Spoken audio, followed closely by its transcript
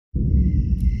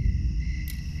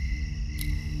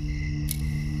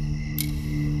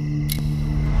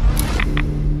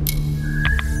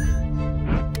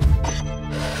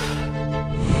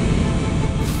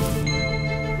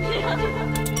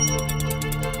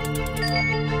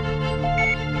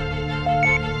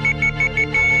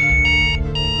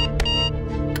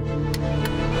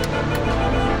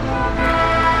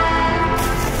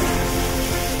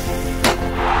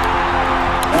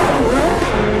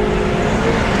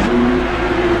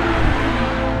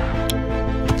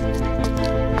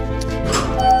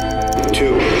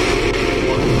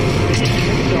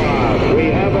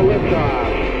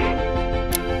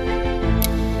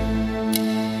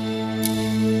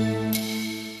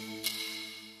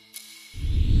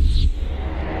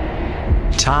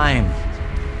Time.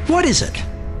 What is it?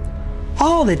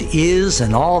 All that is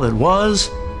and all that was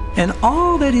and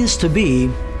all that is to be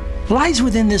lies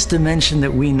within this dimension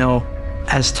that we know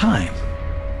as time.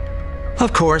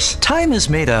 Of course, time is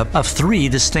made up of three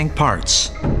distinct parts: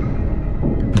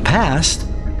 the past,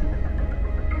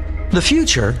 the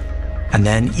future, and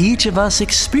then each of us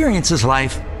experiences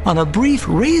life on a brief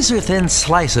razor-thin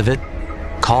slice of it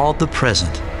called the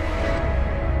present.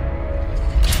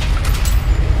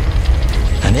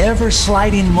 An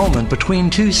ever-sliding moment between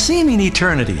two seeming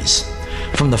eternities,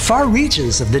 from the far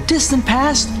reaches of the distant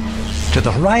past to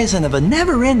the horizon of a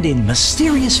never-ending,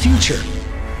 mysterious future.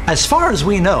 As far as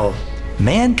we know,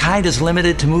 mankind is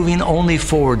limited to moving only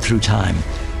forward through time,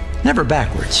 never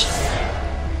backwards.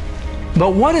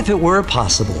 But what if it were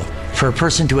possible for a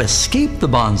person to escape the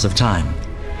bonds of time,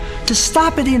 to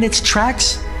stop it in its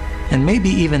tracks, and maybe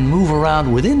even move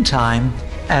around within time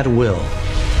at will?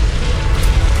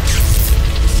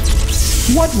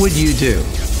 What would you do?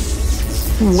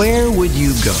 Where would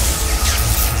you go?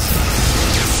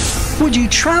 Would you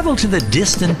travel to the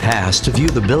distant past to view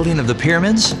the building of the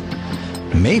pyramids?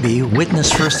 Maybe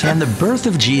witness firsthand the birth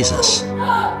of Jesus.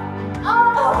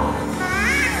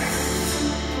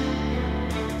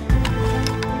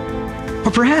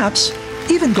 Or perhaps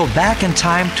even go back in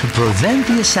time to prevent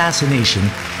the assassination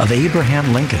of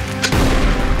Abraham Lincoln.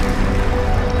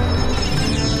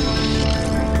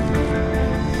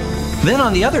 Then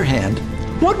on the other hand,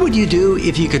 what would you do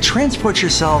if you could transport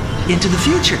yourself into the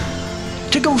future?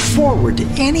 To go forward to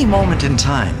any moment in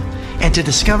time and to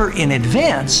discover in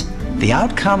advance the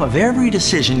outcome of every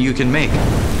decision you can make.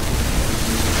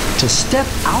 To step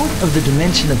out of the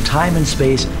dimension of time and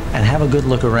space and have a good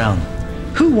look around.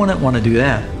 Who wouldn't want to do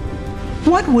that?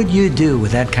 What would you do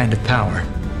with that kind of power?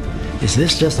 Is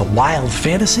this just a wild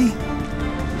fantasy?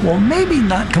 Well, maybe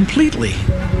not completely.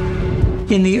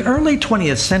 In the early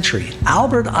 20th century,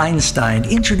 Albert Einstein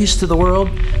introduced to the world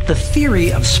the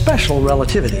theory of special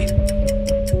relativity.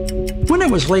 When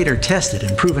it was later tested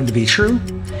and proven to be true,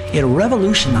 it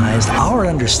revolutionized our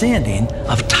understanding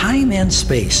of time and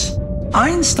space.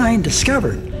 Einstein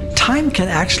discovered time can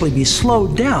actually be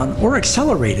slowed down or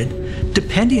accelerated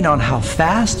depending on how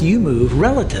fast you move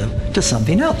relative to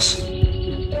something else.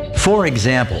 For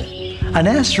example, an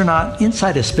astronaut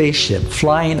inside a spaceship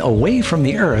flying away from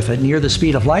the Earth at near the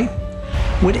speed of light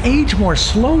would age more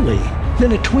slowly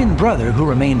than a twin brother who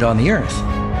remained on the Earth.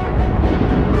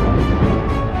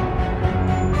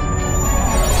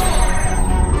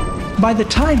 By the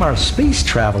time our space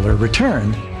traveler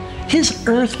returned, his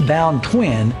Earth-bound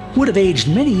twin would have aged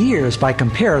many years by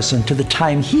comparison to the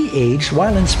time he aged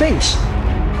while in space.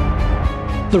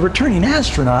 The returning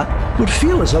astronaut would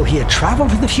feel as though he had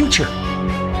traveled to the future.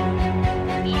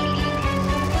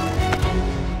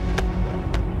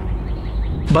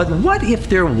 But what if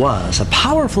there was a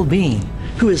powerful being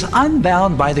who is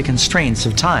unbound by the constraints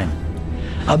of time?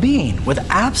 A being with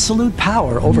absolute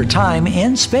power over time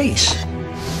and space.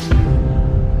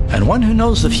 And one who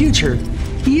knows the future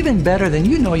even better than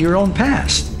you know your own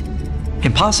past.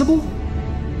 Impossible?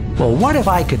 Well, what if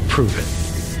I could prove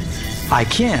it? I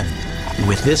can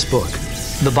with this book,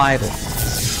 the Bible.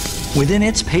 Within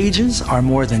its pages are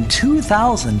more than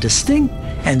 2,000 distinct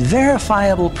and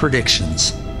verifiable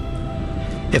predictions.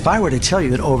 If I were to tell you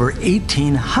that over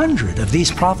 1,800 of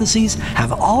these prophecies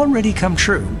have already come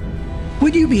true,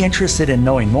 would you be interested in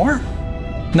knowing more?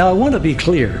 Now, I want to be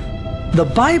clear. The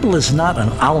Bible is not an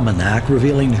almanac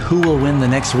revealing who will win the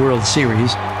next World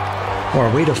Series or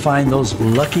a way to find those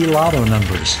lucky lotto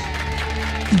numbers.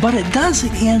 But it does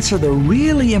answer the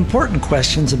really important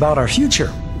questions about our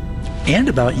future and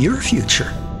about your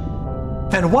future.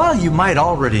 And while you might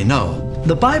already know,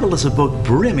 the Bible is a book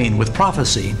brimming with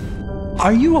prophecy,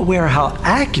 are you aware how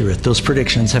accurate those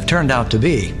predictions have turned out to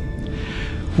be?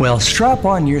 Well, strap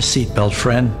on your seatbelt,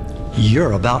 friend.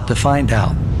 You're about to find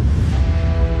out.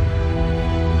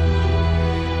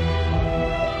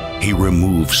 He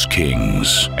removes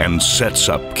kings and sets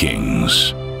up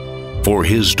kings, for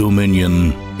his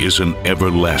dominion is an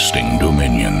everlasting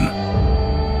dominion.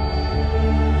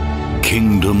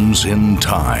 Kingdoms in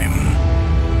time.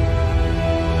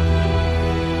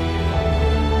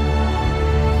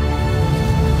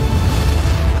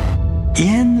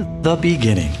 In the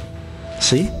beginning.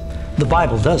 See, the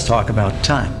Bible does talk about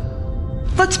time.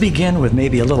 Let's begin with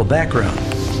maybe a little background.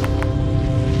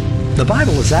 The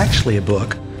Bible is actually a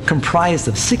book comprised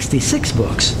of 66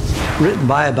 books written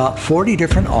by about 40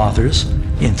 different authors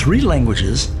in 3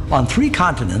 languages on 3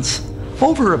 continents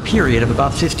over a period of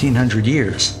about 1,500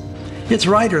 years. Its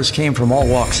writers came from all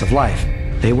walks of life.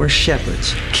 They were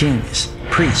shepherds, kings,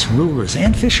 priests, rulers,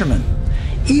 and fishermen.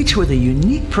 each with a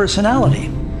unique personality.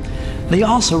 They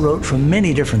also wrote from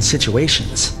many different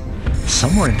situations.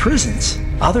 Some were in prisons,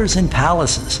 others in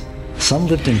palaces. Some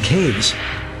lived in caves.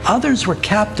 Others were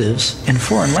captives in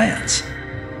foreign lands.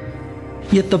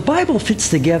 Yet the Bible fits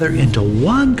together into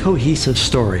one cohesive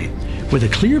story with a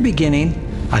clear beginning,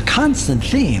 a constant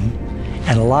theme,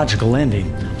 and a logical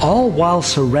ending, all while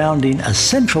surrounding a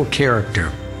central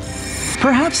character.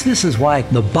 Perhaps this is why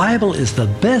the Bible is the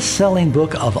best-selling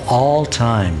book of all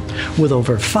time, with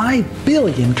over 5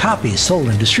 billion copies sold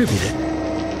and distributed.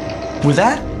 With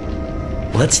that,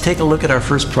 let's take a look at our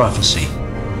first prophecy.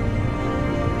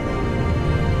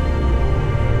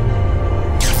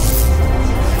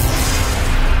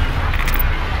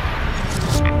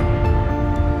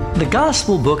 The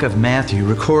Gospel book of Matthew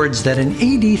records that in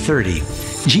AD 30,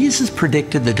 Jesus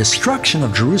predicted the destruction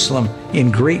of Jerusalem in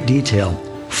great detail,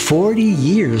 40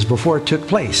 years before it took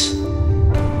place.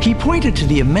 He pointed to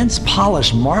the immense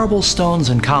polished marble stones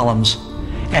and columns,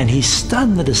 and he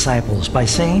stunned the disciples by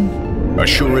saying,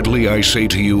 "Assuredly I say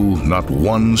to you, not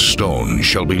one stone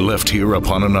shall be left here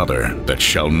upon another that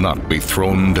shall not be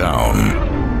thrown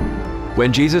down."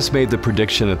 When Jesus made the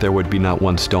prediction that there would be not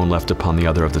one stone left upon the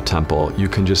other of the temple, you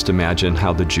can just imagine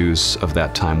how the Jews of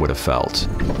that time would have felt.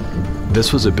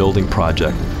 This was a building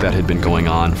project that had been going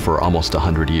on for almost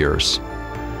 100 years.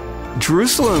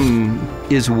 Jerusalem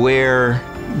is where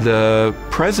the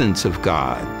presence of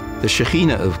God, the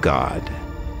Shekhinah of God,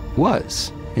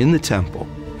 was in the temple.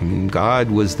 I mean, God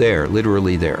was there,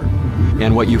 literally there.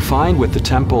 And what you find with the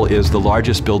temple is the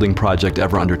largest building project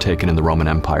ever undertaken in the Roman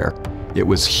Empire. It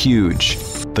was huge.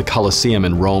 The Colosseum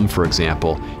in Rome, for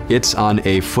example, it's on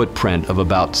a footprint of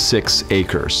about 6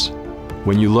 acres.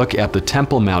 When you look at the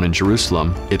Temple Mount in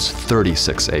Jerusalem, it's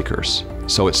 36 acres.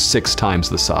 So it's 6 times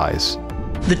the size.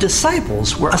 The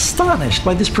disciples were astonished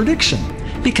by this prediction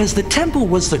because the temple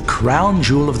was the crown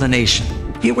jewel of the nation.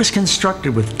 It was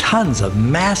constructed with tons of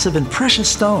massive and precious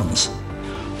stones.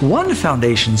 One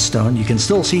foundation stone you can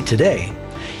still see today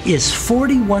is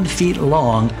 41 feet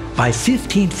long by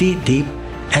 15 feet deep,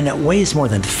 and it weighs more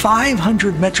than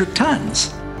 500 metric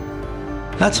tons.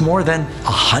 That's more than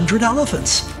 100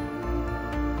 elephants.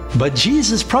 But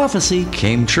Jesus' prophecy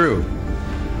came true.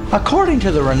 According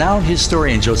to the renowned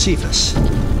historian Josephus,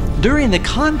 during the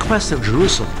conquest of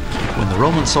Jerusalem, when the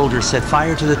Roman soldiers set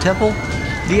fire to the temple,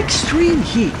 the extreme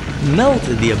heat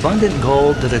melted the abundant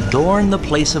gold that adorned the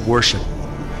place of worship.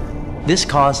 This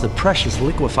caused the precious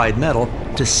liquefied metal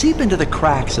to seep into the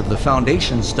cracks of the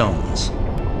foundation stones.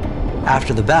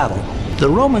 After the battle, the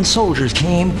Roman soldiers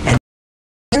came and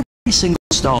every single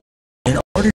stone in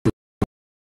order to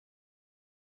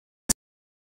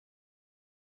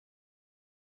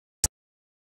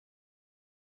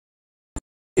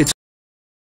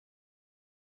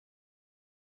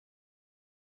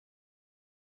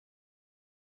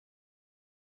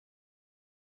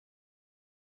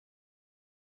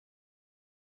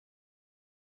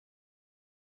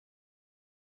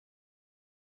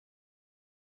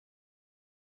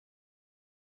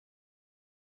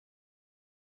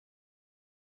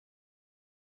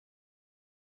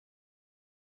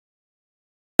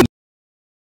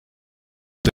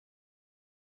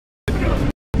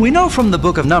We know from the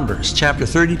book of Numbers, chapter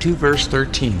 32, verse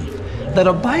 13, that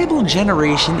a Bible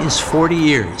generation is 40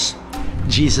 years.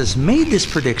 Jesus made this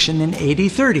prediction in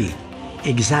AD 30.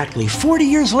 Exactly 40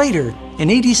 years later, in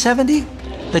AD 70,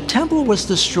 the temple was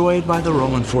destroyed by the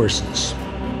Roman forces.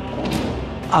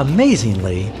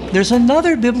 Amazingly, there's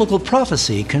another biblical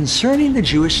prophecy concerning the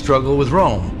Jewish struggle with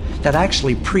Rome that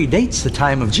actually predates the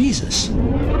time of Jesus.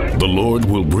 The Lord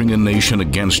will bring a nation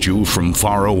against you from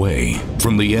far away,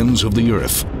 from the ends of the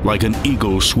earth, like an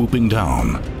eagle swooping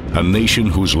down, a nation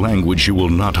whose language you will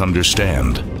not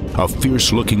understand, a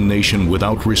fierce-looking nation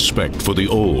without respect for the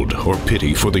old or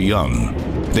pity for the young.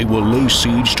 They will lay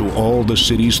siege to all the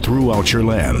cities throughout your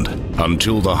land,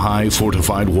 until the high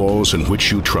fortified walls in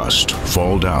which you trust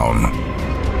fall down.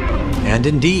 And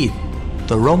indeed,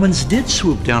 the Romans did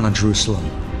swoop down on Jerusalem,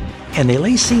 and they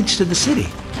lay siege to the city.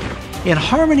 In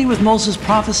harmony with Moses'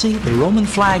 prophecy, the Roman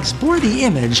flags bore the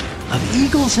image of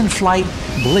eagles in flight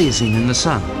blazing in the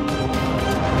sun.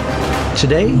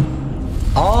 Today,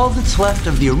 all that's left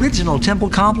of the original temple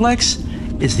complex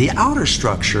is the outer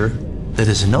structure that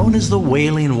is known as the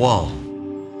Wailing Wall.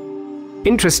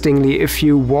 Interestingly, if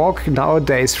you walk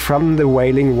nowadays from the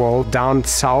Wailing Wall down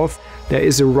south, there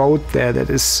is a road there that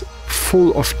is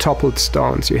full of toppled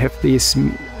stones. You have these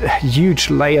huge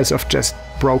layers of just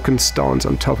broken stones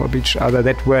on top of each other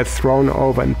that were thrown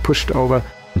over and pushed over.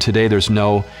 Today there's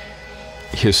no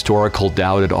historical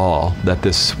doubt at all that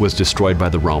this was destroyed by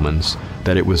the Romans,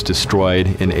 that it was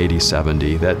destroyed in AD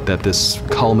 70, that this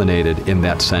culminated in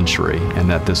that century, and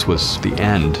that this was the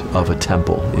end of a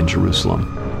temple in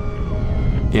Jerusalem.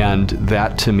 And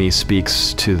that, to me,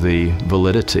 speaks to the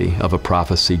validity of a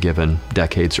prophecy given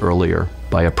decades earlier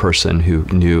by a person who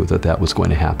knew that that was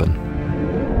going to happen.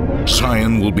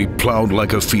 Zion will be plowed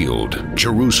like a field.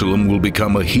 Jerusalem will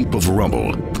become a heap of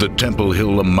rubble. The Temple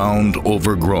Hill a mound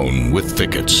overgrown with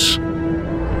thickets.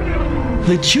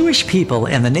 The Jewish people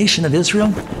and the nation of Israel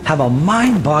have a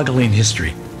mind-boggling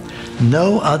history.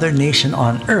 No other nation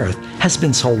on earth has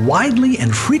been so widely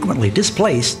and frequently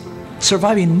displaced,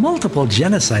 surviving multiple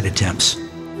genocide attempts.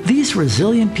 These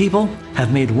resilient people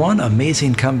have made one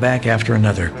amazing comeback after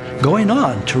another, going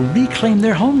on to reclaim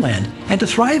their homeland and to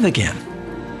thrive again.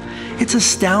 It's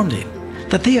astounding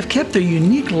that they have kept their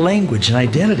unique language and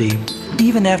identity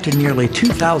even after nearly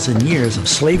 2,000 years of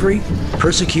slavery,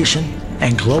 persecution,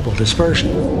 and global dispersion.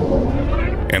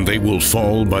 And they will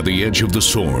fall by the edge of the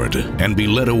sword and be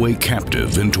led away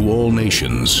captive into all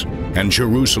nations. And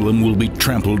Jerusalem will be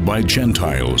trampled by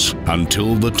Gentiles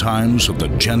until the times of the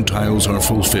Gentiles are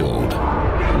fulfilled.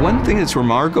 One thing that's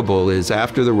remarkable is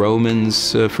after the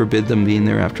Romans forbid them being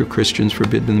there, after Christians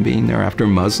forbid them being there, after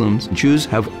Muslims, Jews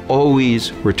have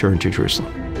always returned to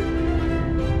Jerusalem.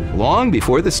 Long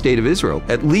before the State of Israel,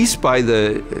 at least by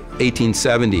the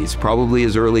 1870s, probably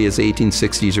as early as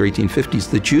 1860s or 1850s,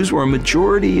 the Jews were a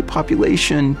majority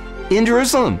population in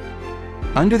Jerusalem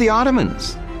under the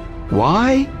Ottomans.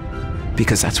 Why?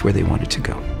 Because that's where they wanted to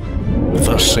go.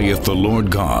 Thus saith the Lord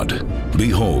God,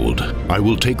 Behold, I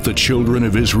will take the children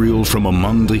of Israel from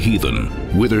among the heathen,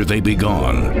 whither they be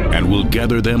gone, and will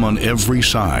gather them on every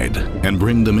side, and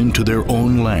bring them into their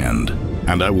own land.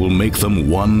 And I will make them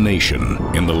one nation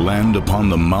in the land upon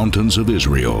the mountains of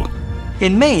Israel.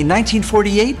 In May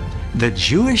 1948, the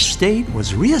Jewish state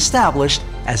was reestablished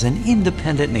as an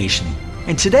independent nation.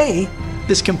 And today,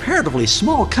 this comparatively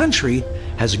small country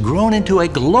has grown into a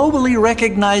globally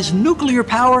recognized nuclear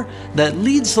power that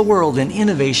leads the world in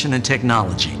innovation and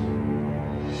technology.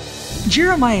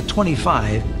 Jeremiah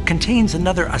 25 contains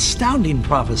another astounding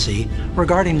prophecy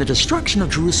regarding the destruction of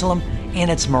Jerusalem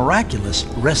and its miraculous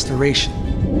restoration.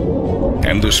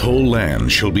 And this whole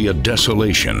land shall be a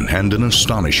desolation and an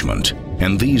astonishment,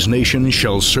 and these nations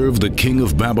shall serve the king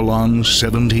of Babylon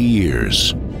 70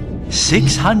 years.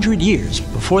 600 years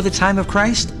before the time of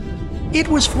Christ, it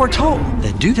was foretold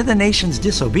that due to the nation's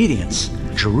disobedience,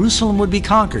 Jerusalem would be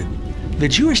conquered, the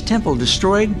Jewish temple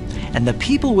destroyed, and the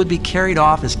people would be carried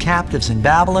off as captives in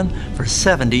Babylon for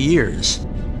 70 years.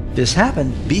 This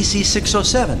happened BC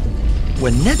 607,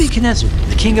 when Nebuchadnezzar,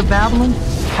 the king of Babylon,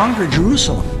 conquered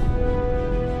Jerusalem.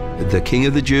 The king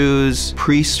of the Jews,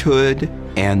 priesthood,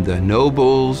 and the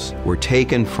nobles were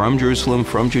taken from Jerusalem,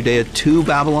 from Judea to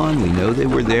Babylon. We know they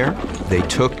were there. They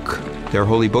took their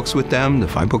holy books with them, the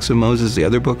 5 books of Moses, the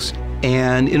other books.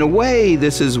 And in a way,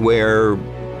 this is where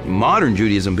modern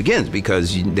Judaism begins,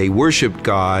 because they worshiped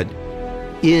God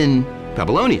in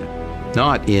Babylonia,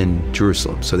 not in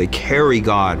Jerusalem. So they carry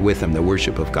God with them, the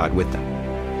worship of God with them.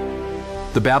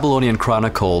 The Babylonian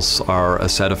Chronicles are a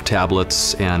set of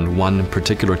tablets, and one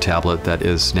particular tablet that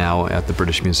is now at the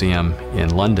British Museum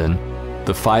in London.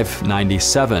 The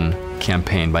 597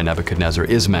 campaign by Nebuchadnezzar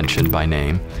is mentioned by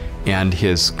name, and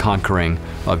his conquering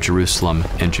of Jerusalem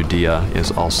and Judea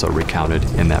is also recounted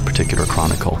in that particular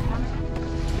chronicle.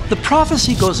 The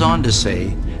prophecy goes on to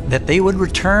say that they would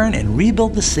return and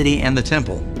rebuild the city and the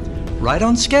temple. Right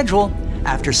on schedule,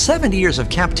 after 70 years of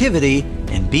captivity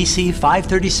in BC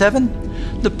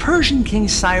 537, the Persian king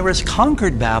Cyrus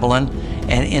conquered Babylon,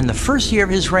 and in the first year of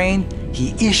his reign,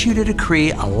 he issued a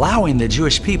decree allowing the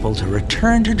Jewish people to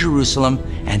return to Jerusalem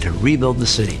and to rebuild the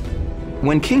city.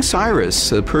 When King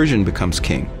Cyrus, the Persian, becomes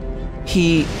king,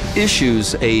 he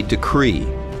issues a decree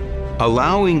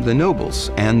allowing the nobles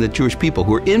and the Jewish people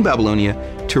who are in Babylonia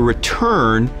to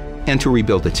return and to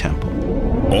rebuild the temple.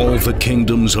 All the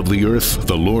kingdoms of the earth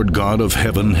the Lord God of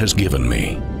heaven has given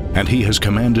me, and he has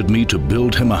commanded me to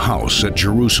build him a house at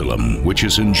Jerusalem, which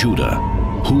is in Judah.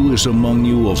 Who is among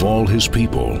you of all his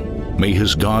people? May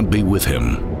his God be with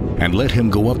him. And let him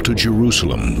go up to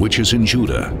Jerusalem, which is in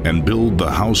Judah, and build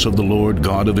the house of the Lord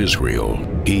God of Israel.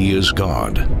 He is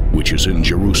God, which is in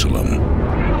Jerusalem.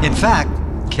 In fact,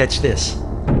 catch this.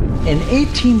 In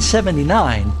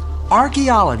 1879,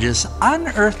 archaeologists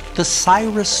unearthed the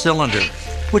Cyrus cylinder,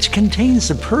 which contains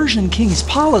the Persian king's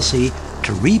policy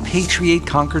to repatriate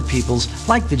conquered peoples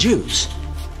like the Jews.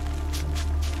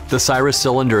 The Cyrus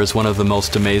cylinder is one of the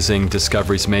most amazing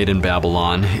discoveries made in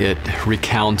Babylon. It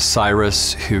recounts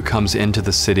Cyrus, who comes into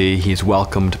the city. He's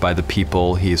welcomed by the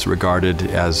people. He's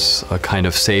regarded as a kind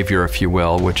of savior, if you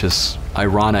will, which is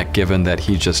ironic given that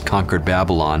he just conquered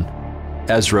Babylon.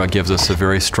 Ezra gives us a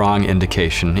very strong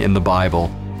indication in the Bible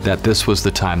that this was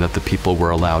the time that the people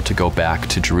were allowed to go back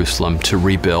to Jerusalem to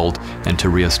rebuild and to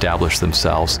reestablish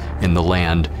themselves in the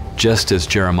land, just as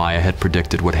Jeremiah had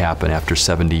predicted would happen after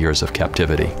 70 years of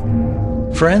captivity.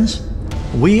 Friends,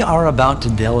 we are about to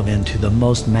delve into the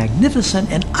most magnificent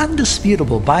and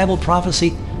undisputable Bible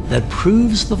prophecy that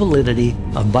proves the validity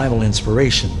of Bible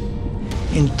inspiration.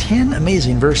 In 10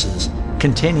 amazing verses,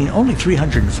 containing only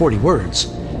 340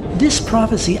 words, this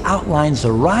prophecy outlines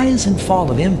the rise and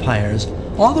fall of empires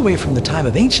all the way from the time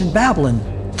of ancient Babylon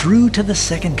through to the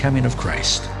second coming of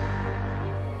Christ.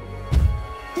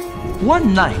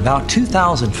 One night, about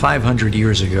 2,500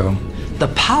 years ago, the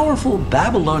powerful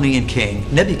Babylonian king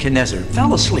Nebuchadnezzar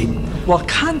fell asleep while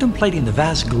contemplating the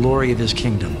vast glory of his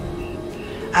kingdom.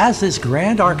 As this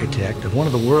grand architect of one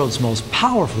of the world's most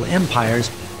powerful empires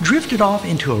drifted off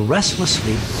into a restless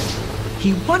sleep,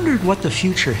 he wondered what the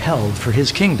future held for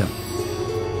his kingdom.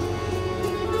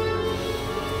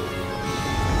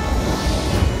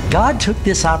 God took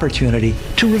this opportunity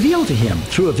to reveal to him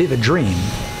through a vivid dream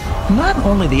not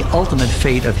only the ultimate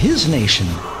fate of his nation,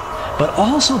 but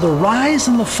also the rise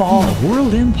and the fall of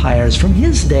world empires from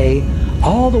his day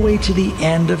all the way to the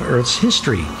end of Earth's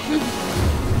history.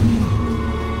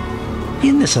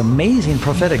 In this amazing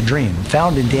prophetic dream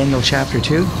found in Daniel chapter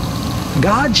 2,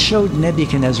 God showed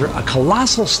Nebuchadnezzar a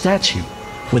colossal statue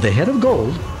with a head of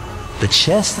gold, the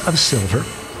chest of silver,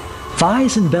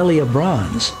 thighs and belly of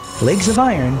bronze, legs of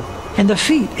iron, and the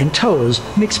feet and toes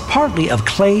mixed partly of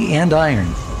clay and iron.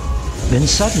 Then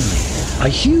suddenly, a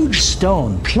huge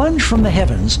stone plunged from the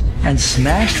heavens and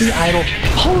smashed the idol,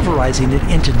 pulverizing it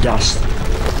into dust.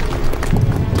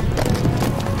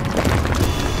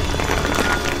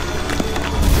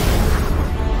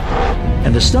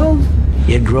 And the stone,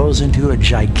 it grows into a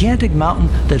gigantic mountain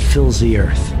that fills the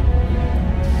earth.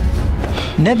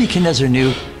 Nebuchadnezzar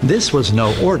knew this was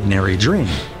no ordinary dream.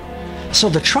 So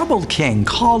the troubled king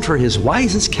called for his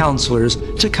wisest counselors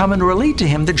to come and relate to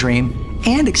him the dream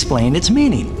and explain its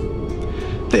meaning.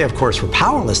 They, of course, were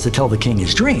powerless to tell the king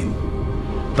his dream.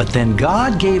 But then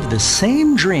God gave the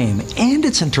same dream and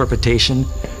its interpretation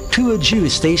to a Jew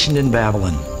stationed in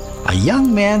Babylon, a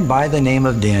young man by the name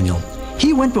of Daniel.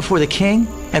 He went before the king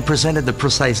and presented the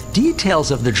precise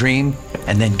details of the dream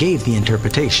and then gave the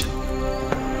interpretation.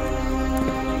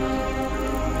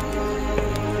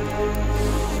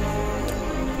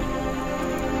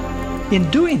 In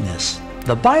doing this,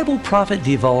 the Bible prophet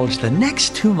divulged the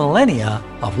next 2 millennia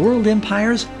of world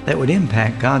empires that would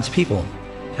impact God's people.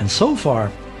 And so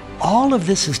far, all of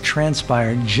this has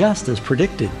transpired just as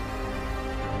predicted.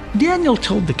 Daniel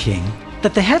told the king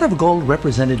that the head of gold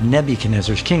represented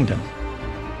Nebuchadnezzar's kingdom.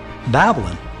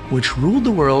 Babylon, which ruled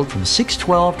the world from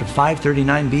 612 to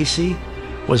 539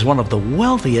 BC, was one of the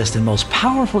wealthiest and most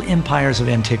powerful empires of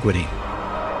antiquity,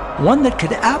 one that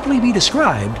could aptly be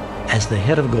described as the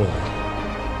head of gold.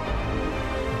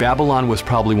 Babylon was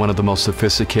probably one of the most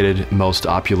sophisticated, most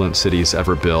opulent cities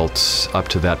ever built up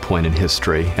to that point in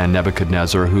history. And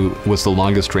Nebuchadnezzar, who was the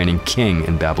longest reigning king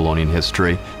in Babylonian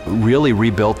history, really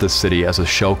rebuilt this city as a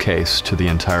showcase to the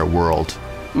entire world.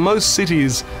 Most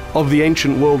cities of the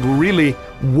ancient world were really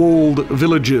walled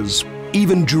villages.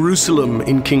 Even Jerusalem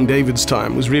in King David's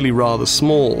time was really rather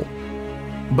small.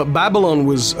 But Babylon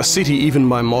was a city even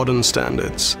by modern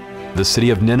standards. The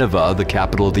city of Nineveh, the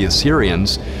capital of the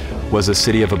Assyrians, was a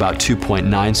city of about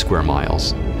 2.9 square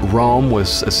miles. Rome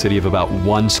was a city of about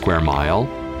 1 square mile.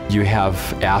 You have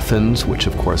Athens, which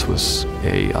of course was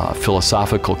a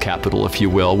philosophical capital, if you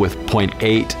will, with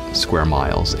 0.8 square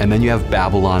miles. And then you have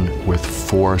Babylon with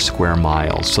 4 square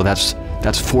miles. So that's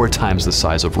 4 times the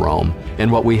size of Rome.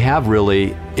 And what we have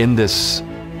really in this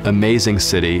amazing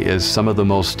city is some of the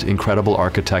most incredible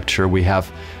architecture. We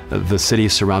have the city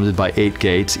surrounded by 8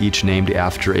 gates, each named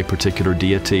after a particular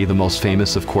deity. The most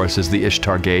famous, of course, is the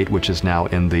Ishtar Gate, which is now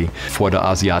in the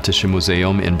Vorderasiatische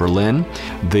Museum in Berlin.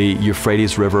 The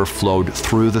Euphrates River flowed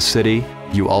through the city.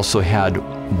 You also had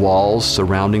walls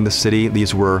surrounding the city.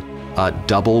 These were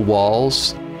double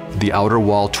walls. The outer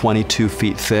wall 22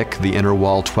 feet thick, the inner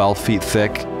wall 12 feet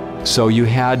thick. So you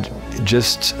had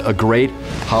just a great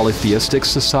polytheistic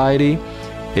society,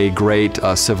 a great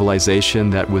civilization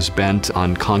that was bent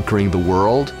on conquering the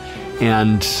world,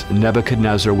 and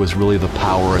Nebuchadnezzar was really the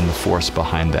power and the force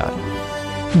behind that.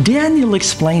 Daniel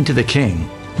explained to the king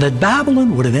that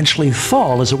Babylon would eventually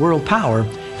fall as a world power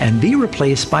and be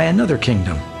replaced by another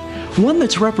kingdom, one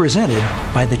that's represented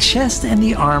by the chest and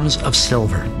the arms of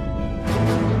silver.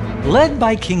 Led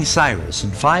by King Cyrus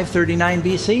in 539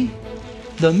 BC,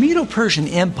 the Medo-Persian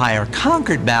Empire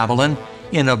conquered Babylon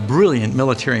in a brilliant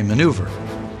military maneuver.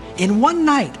 In one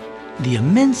night, the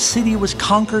immense city was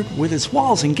conquered with its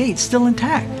walls and gates still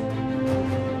intact.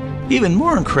 Even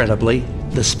more incredibly,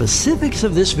 the specifics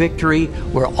of this victory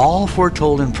were all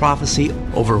foretold in prophecy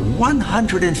over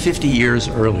 150 years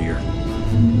earlier.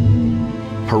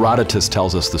 Herodotus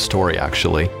tells us the story,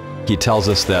 actually. He tells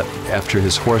us that after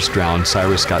his horse drowned,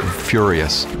 Cyrus got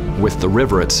furious with the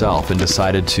river itself and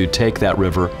decided to take that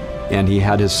river, and he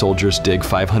had his soldiers dig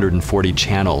 540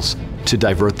 channels to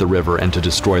divert the river and to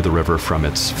destroy the river from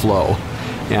its flow.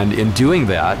 And in doing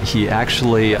that, he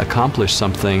actually accomplished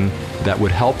something that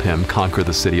would help him conquer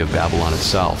the city of Babylon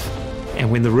itself. And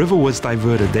when the river was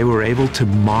diverted, they were able to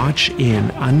march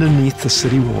in underneath the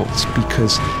city walls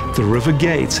because the river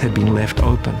gates had been left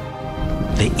open.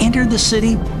 They entered the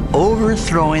city,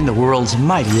 overthrowing the world's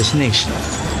mightiest nation.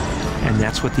 And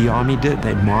that's what the army did.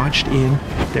 They marched in,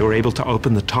 they were able to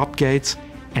open the top gates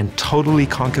and totally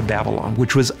conquer Babylon,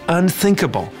 which was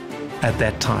unthinkable at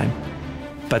that time.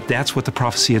 But that's what the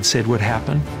prophecy had said would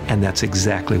happen, and that's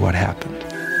exactly what happened.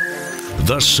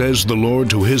 Thus says the Lord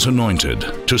to his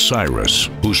anointed, to Cyrus,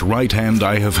 whose right hand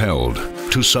I have held,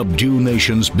 to subdue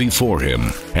nations before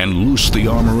him, and loose the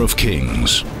armor of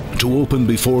kings, to open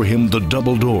before him the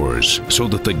double doors, so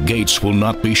that the gates will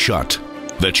not be shut,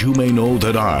 that you may know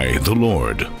that I, the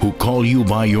Lord, who call you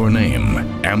by your name,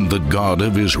 am the God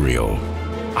of Israel.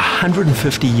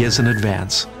 150 years in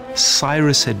advance,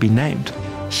 Cyrus had been named.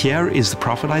 Here is the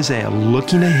prophet Isaiah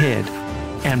looking ahead,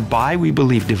 and by, we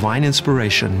believe, divine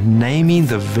inspiration, naming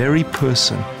the very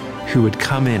person who would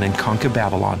come in and conquer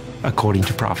Babylon according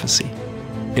to prophecy.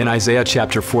 In Isaiah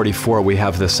chapter 44, we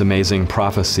have this amazing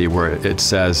prophecy where it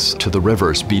says, to the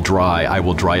rivers, be dry, I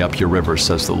will dry up your rivers,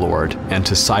 says the Lord. And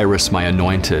to Cyrus, my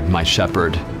anointed, my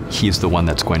shepherd, he's the one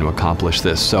that's going to accomplish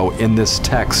this. So in this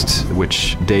text,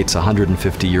 which dates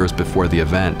 150 years before the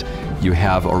event, you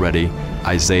have already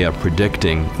Isaiah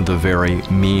predicting the very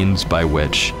means by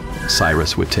which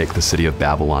Cyrus would take the city of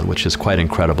Babylon, which is quite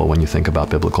incredible when you think about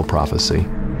biblical prophecy.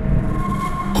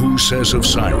 Who says of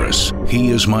Cyrus, he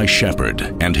is my shepherd,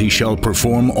 and he shall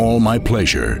perform all my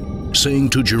pleasure,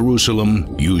 saying to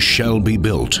Jerusalem, you shall be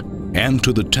built, and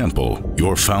to the temple,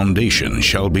 your foundation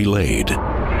shall be laid.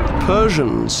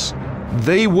 Persians,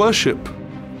 they worship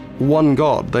one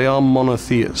God. They are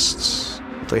monotheists.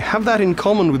 They have that in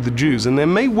common with the Jews, and there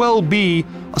may well be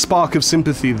a spark of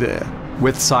sympathy there.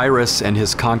 With Cyrus and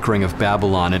his conquering of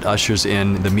Babylon, it ushers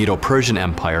in the Medo-Persian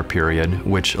Empire period,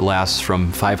 which lasts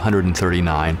from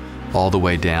 539 all the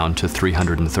way down to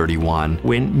 331.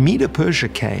 When Medo-Persia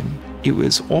came, it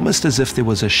was almost as if there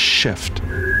was a shift.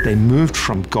 They moved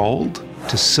from gold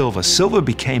to silver. Silver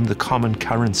became the common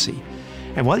currency.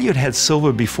 And while you'd had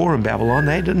silver before in Babylon,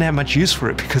 they didn't have much use for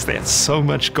it because they had so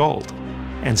much gold.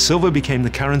 And silver became the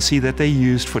currency that they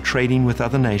used for trading with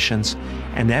other nations,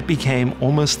 and that became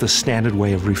almost the standard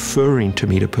way of referring to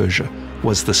Medo-Persia,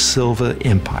 was the Silver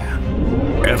Empire.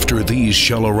 After these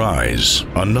shall arise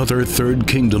another third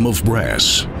kingdom of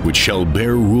brass, which shall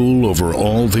bear rule over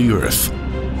all the earth.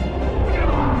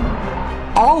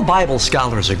 All Bible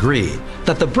scholars agree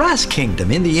that the brass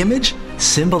kingdom in the image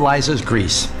symbolizes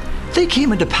Greece. They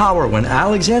came into power when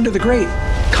Alexander the Great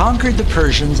conquered the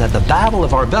Persians at the Battle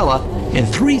of Arbela in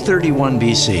 331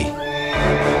 BC.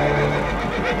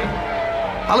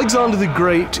 Alexander the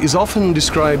Great is often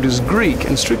described as Greek,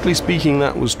 and strictly speaking,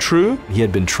 that was true. He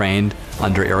had been trained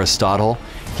under Aristotle.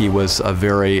 He was a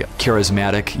very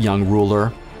charismatic young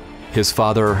ruler. His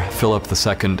father, Philip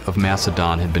II of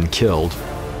Macedon, had been killed,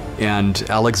 and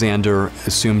Alexander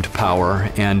assumed power,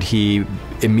 and he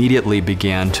immediately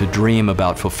began to dream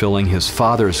about fulfilling his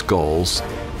father's goals,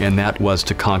 and that was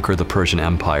to conquer the Persian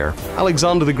Empire.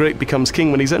 Alexander the Great becomes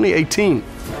king when he's only 18,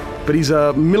 but he's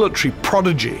a military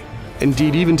prodigy.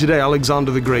 Indeed, even today,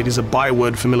 Alexander the Great is a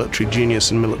byword for military genius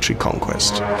and military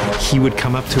conquest. He would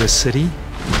come up to a city,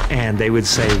 and they would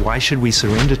say, why should we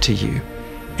surrender to you?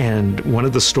 And one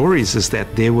of the stories is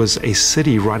that there was a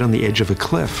city right on the edge of a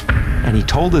cliff, and he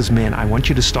told his men, I want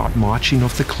you to start marching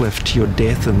off the cliff to your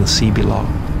death in the sea below.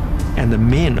 And the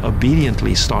men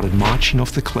obediently started marching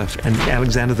off the cliff, and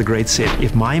Alexander the Great said,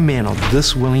 if my men are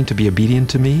this willing to be obedient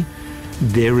to me,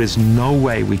 there is no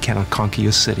way we cannot conquer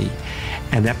your city.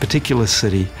 And that particular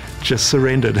city just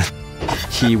surrendered.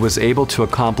 He was able to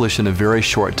accomplish in a very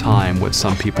short time what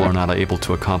some people are not able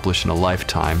to accomplish in a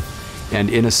lifetime. And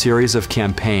in a series of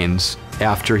campaigns,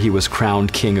 after he was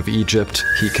crowned king of Egypt,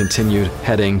 he continued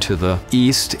heading to the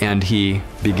east, and he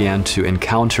began to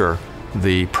encounter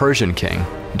the Persian king,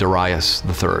 Darius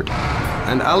III.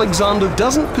 And Alexander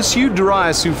doesn't pursue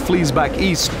Darius, who flees back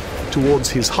east towards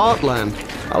his heartland.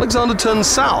 Alexander turns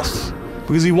south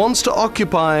because he wants to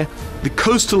occupy the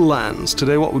coastal lands,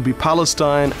 today what would be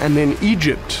Palestine, and then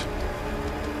Egypt.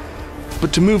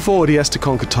 But to move forward, he has to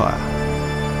conquer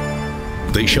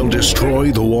Tyre. They shall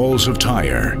destroy the walls of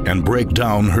Tyre and break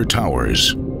down her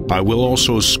towers. I will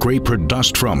also scrape her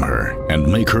dust from her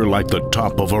and make her like the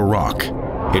top of a rock.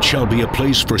 It shall be a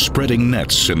place for spreading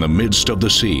nets in the midst of the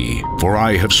sea, for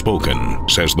I have spoken,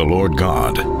 says the Lord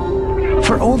God.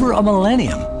 For over a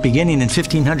millennium, beginning in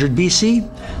 1500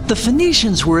 BC, the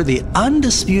Phoenicians were the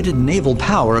undisputed naval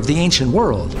power of the ancient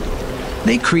world.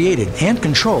 They created and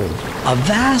controlled a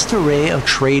vast array of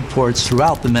trade ports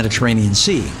throughout the Mediterranean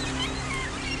Sea.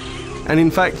 And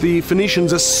in fact, the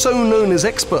Phoenicians are so known as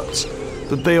experts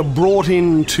that they are brought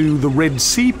into the Red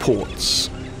Sea ports.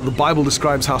 The Bible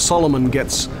describes how Solomon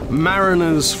gets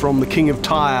mariners from the king of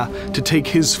Tyre to take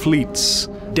his fleets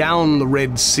down the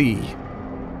Red Sea.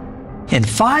 In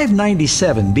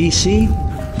 597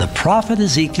 BC, the prophet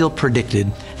Ezekiel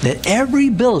predicted that every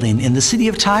building in the city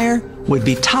of Tyre would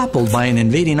be toppled by an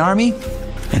invading army.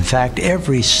 In fact,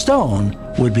 every stone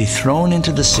would be thrown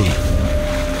into the sea.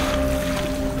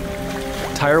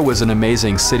 Tyre was an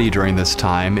amazing city during this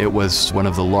time. It was one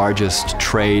of the largest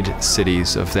trade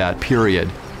cities of that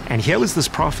period. And here was this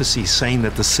prophecy saying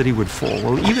that the city would fall.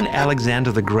 Well, even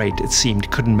Alexander the Great, it seemed,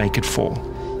 couldn't make it fall.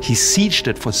 He sieged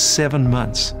it for 7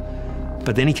 months.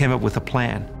 But then he came up with a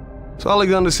plan. So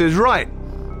Alexander says, right,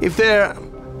 if they're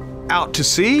out to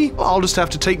sea, I'll just have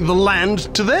to take the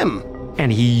land to them.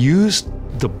 And he used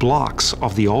the blocks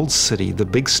of the old city, the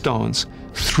big stones,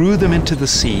 threw them into the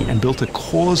sea and built a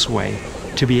causeway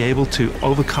to be able to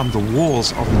overcome the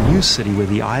walls of the new city where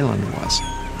the island was.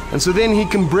 And so then he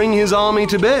can bring his army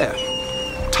to bear.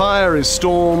 Tyre is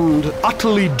stormed,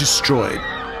 utterly destroyed.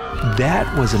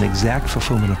 That was an exact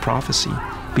fulfillment of prophecy,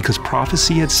 because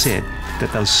prophecy had said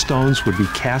that those stones would be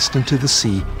cast into the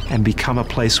sea and become a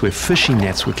place where fishing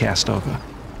nets were cast over.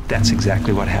 That's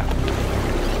exactly what happened.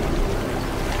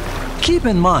 Keep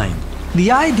in mind,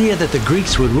 the idea that the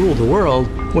Greeks would rule the world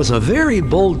was a very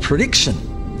bold prediction.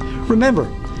 Remember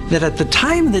that at the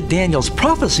time that Daniel's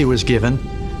prophecy was given,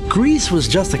 Greece was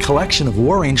just a collection of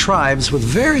warring tribes with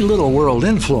very little world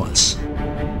influence.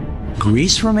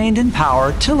 Greece remained in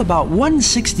power till about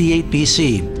 168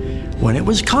 BC, when it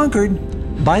was conquered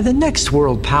by the next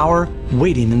world power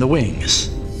waiting in the wings.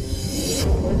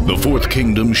 The fourth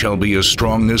kingdom shall be as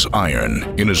strong as iron,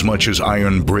 inasmuch as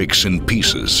iron breaks in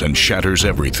pieces and shatters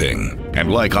everything.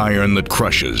 And like iron that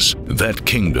crushes, that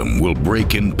kingdom will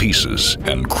break in pieces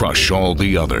and crush all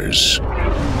the others.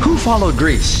 Who followed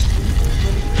Greece?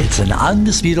 It's an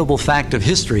undisputable fact of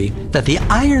history that the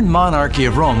Iron Monarchy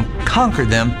of Rome conquered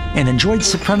them and enjoyed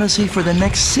supremacy for the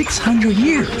next 600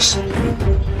 years.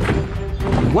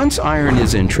 Once iron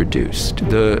is introduced,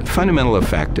 the fundamental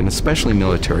effect, and especially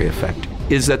military effect,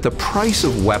 is that the price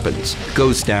of weapons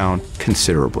goes down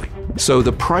considerably. So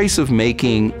the price of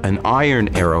making an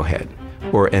iron arrowhead,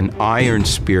 or an iron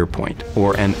spear point,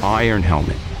 or an iron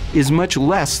helmet is much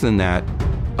less than that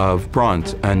of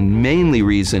bronze. And mainly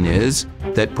reason is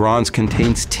that bronze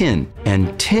contains tin,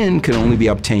 and tin can only be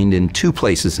obtained in two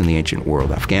places in the ancient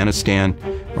world: Afghanistan,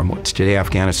 or what's today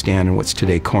Afghanistan, and what's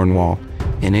today Cornwall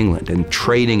in England. And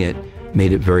trading it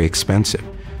made it very expensive.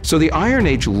 So the Iron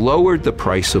Age lowered the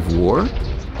price of war,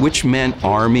 which meant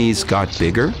armies got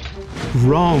bigger.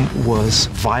 Rome was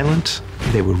violent,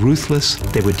 they were ruthless,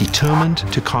 they were determined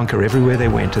to conquer everywhere they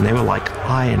went, and they were like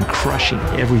iron, crushing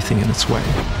everything in its way.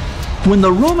 When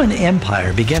the Roman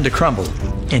Empire began to crumble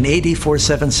in AD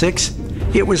 476,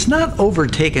 it was not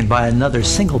overtaken by another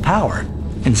single power.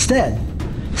 Instead,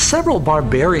 several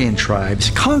barbarian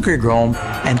tribes conquered Rome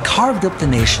and carved up the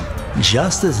nation,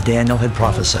 just as Daniel had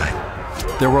prophesied.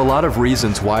 There were a lot of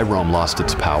reasons why Rome lost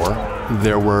its power.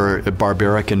 There were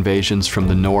barbaric invasions from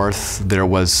the north. There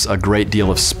was a great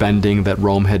deal of spending that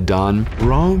Rome had done.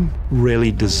 Rome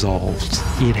really dissolved.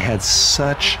 It had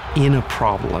such inner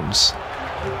problems.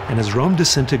 And as Rome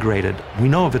disintegrated, we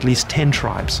know of at least 10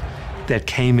 tribes that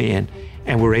came in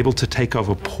and were able to take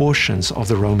over portions of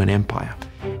the Roman Empire.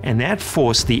 And that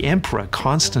forced the emperor,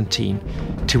 Constantine,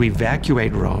 to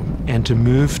evacuate Rome and to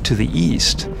move to the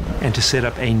east and to set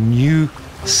up a new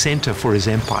center for his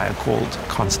empire called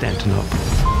Constantinople.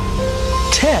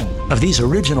 10 of these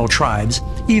original tribes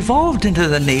evolved into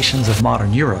the nations of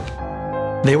modern Europe.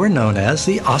 They were known as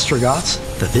the Ostrogoths,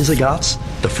 the Visigoths,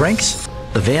 the Franks,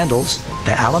 the Vandals,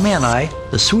 the Alemanni,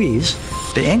 the Swedes,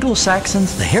 the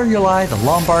Anglo-Saxons, the Heruli, the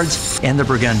Lombards, and the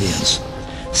Burgundians.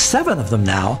 7 of them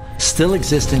now still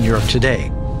exist in Europe today.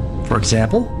 For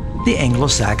example, the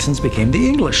Anglo-Saxons became the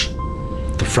English,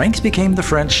 the Franks became the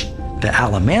French, the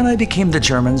Alemanni became the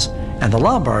Germans, and the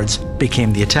Lombards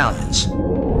became the Italians.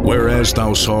 Whereas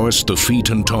thou sawest the feet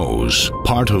and toes,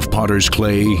 part of potter's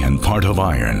clay and part of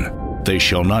iron, they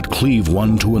shall not cleave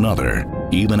one to another,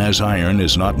 even as iron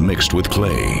is not mixed with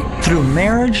clay. Through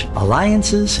marriage,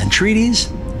 alliances, and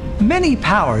treaties, many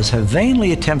powers have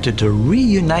vainly attempted to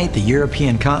reunite the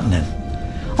European continent.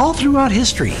 All throughout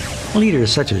history,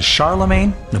 leaders such as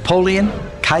Charlemagne, Napoleon,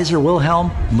 Kaiser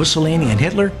Wilhelm, Mussolini, and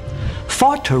Hitler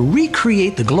fought to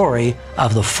recreate the glory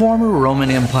of the former Roman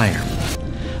Empire.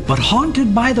 But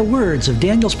haunted by the words of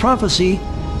Daniel's prophecy,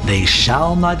 they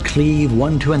shall not cleave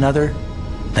one to another,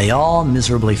 they all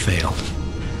miserably failed.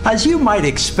 As you might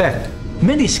expect,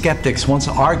 many skeptics once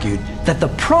argued that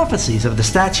the prophecies of the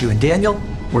statue in Daniel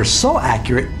were so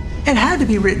accurate it had to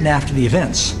be written after the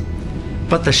events.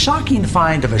 But the shocking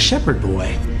find of a shepherd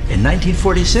boy in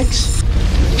 1946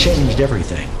 changed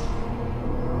everything.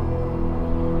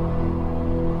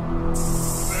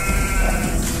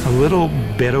 A little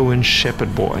Bedouin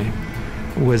shepherd boy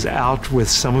was out with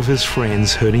some of his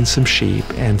friends herding some sheep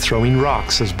and throwing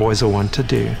rocks, as boys are wont to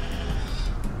do.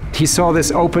 He saw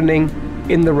this opening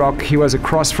in the rock, he was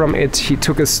across from it, he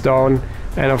took a stone,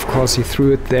 and of course he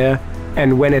threw it there.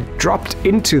 And when it dropped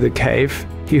into the cave,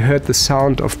 he heard the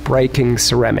sound of breaking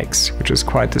ceramics, which is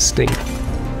quite distinct.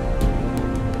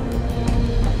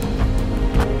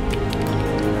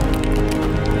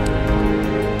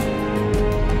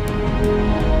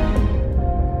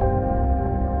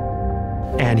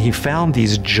 And he found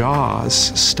these jars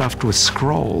stuffed with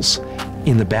scrolls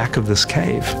in the back of this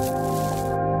cave.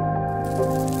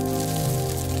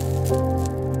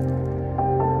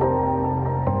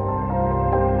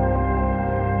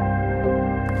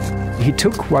 He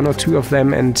took one or two of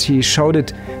them and he showed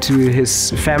it to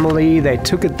his family. They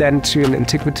took it then to an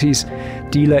antiquities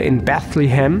dealer in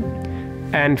Bethlehem.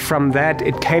 And from that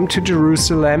it came to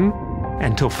Jerusalem.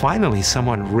 Until finally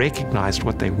someone recognized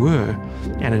what they were,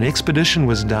 and an expedition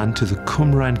was done to the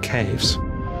Qumran caves.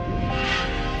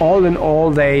 All in all,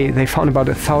 they found about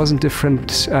 1,000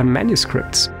 different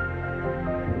manuscripts.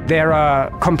 There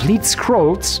are complete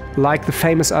scrolls, like the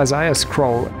famous Isaiah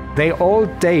scroll. They all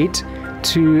date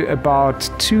to about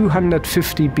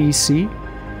 250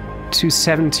 BC to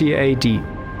 70 AD.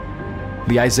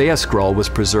 The Isaiah scroll was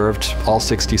preserved, all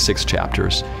 66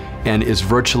 chapters, and is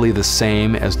virtually the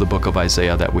same as the book of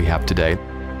Isaiah that we have today.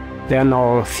 There are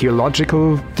no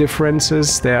theological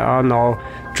differences, there are no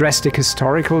drastic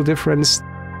historical differences.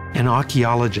 An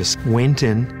archaeologist went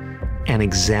in and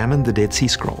examined the Dead Sea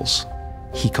Scrolls.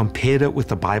 He compared it with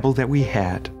the Bible that we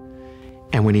had,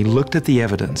 and when he looked at the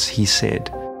evidence, he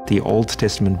said, the Old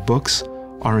Testament books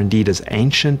are indeed as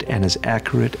ancient and as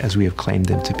accurate as we have claimed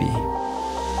them to be.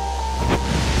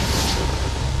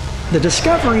 The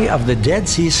discovery of the Dead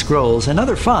Sea Scrolls and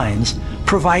other finds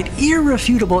provide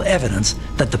irrefutable evidence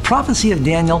that the prophecy of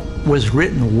Daniel was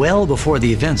written well before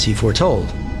the events he foretold.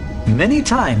 Many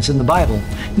times in the Bible,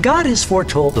 God has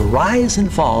foretold the rise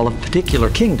and fall of particular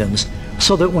kingdoms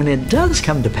so that when it does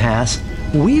come to pass,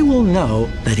 we will know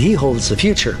that He holds the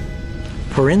future.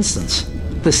 For instance,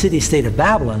 the city-state of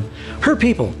Babylon, her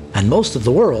people, and most of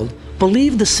the world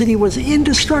believed the city was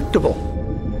indestructible.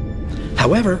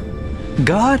 However,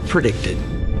 God predicted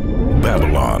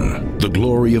Babylon, the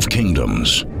glory of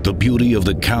kingdoms, the beauty of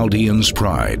the Chaldeans'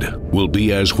 pride, will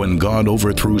be as when God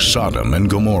overthrew Sodom and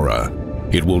Gomorrah.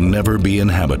 It will never be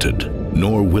inhabited,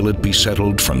 nor will it be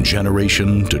settled from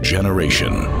generation to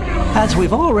generation. As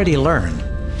we've already learned,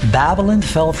 Babylon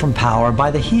fell from power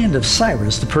by the hand of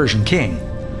Cyrus, the Persian king.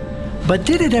 But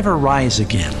did it ever rise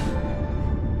again?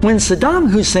 When Saddam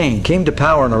Hussein came to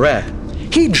power in Iraq,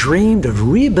 he dreamed of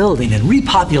rebuilding and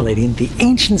repopulating the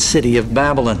ancient city of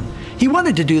Babylon. He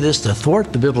wanted to do this to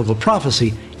thwart the biblical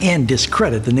prophecy and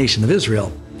discredit the nation of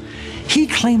Israel. He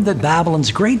claimed that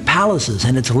Babylon's great palaces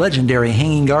and its legendary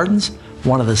hanging gardens,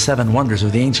 one of the 7 wonders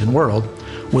of the ancient world,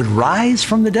 would rise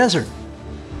from the desert.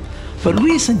 But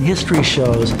recent history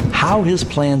shows how his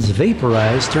plans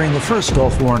vaporized during the first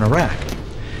Gulf War in Iraq.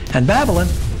 And Babylon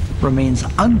remains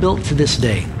unbuilt to this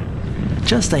day.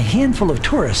 Just a handful of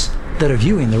tourists that are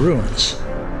viewing the ruins.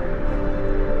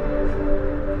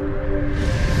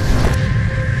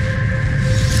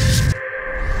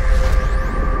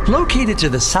 Located to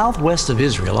the southwest of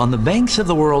Israel on the banks of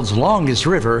the world's longest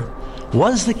river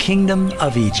was the Kingdom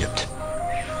of Egypt.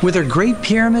 With her great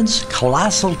pyramids,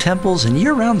 colossal temples, and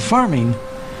year-round farming,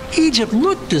 Egypt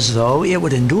looked as though it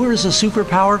would endure as a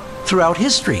superpower throughout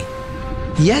history.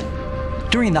 Yet,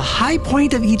 during the high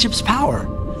point of Egypt's power,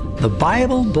 the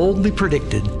Bible boldly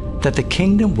predicted that the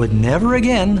kingdom would never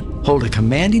again hold a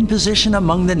commanding position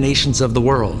among the nations of the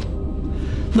world.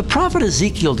 The prophet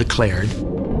Ezekiel declared,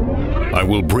 I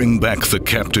will bring back the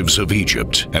captives of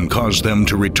Egypt and cause them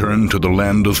to return to the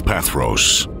land of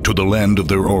Pathros, to the land of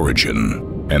their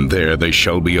origin. And there they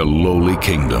shall be a lowly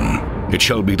kingdom. It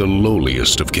shall be the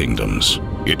lowliest of kingdoms.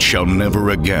 It shall never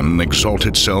again exalt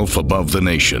itself above the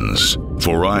nations.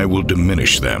 For I will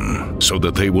diminish them, so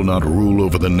that they will not rule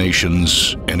over the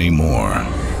nations anymore.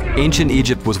 Ancient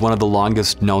Egypt was one of the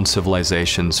longest known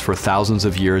civilizations. For thousands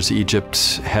of years,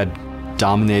 Egypt had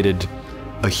dominated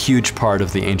a huge part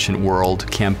of the ancient world.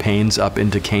 Campaigns up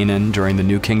into Canaan during the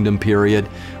New Kingdom period,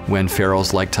 when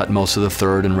pharaohs like Thutmose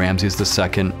III and Ramses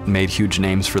II made huge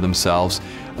names for themselves.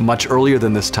 Much earlier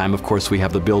than this time, of course, we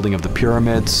have the building of the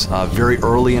pyramids, very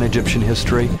early in Egyptian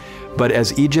history. But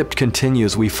as Egypt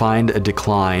continues, we find a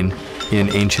decline in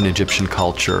ancient Egyptian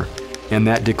culture. And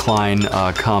that decline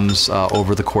comes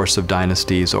over the course of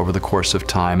dynasties, over the course of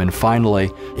time. And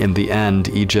finally, in the end,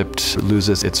 Egypt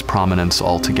loses its prominence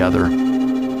altogether.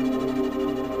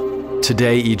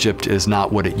 Today, Egypt is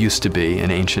not what it used to be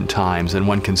in ancient times, and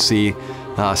one can see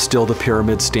still the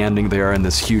pyramids standing there in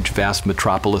this huge, vast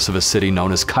metropolis of a city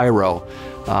known as Cairo.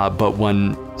 But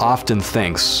one often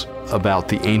thinks about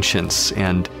the ancients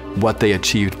and what they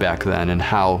achieved back then and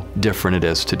how different it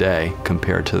is today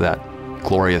compared to that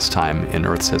glorious time in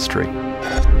Earth's history.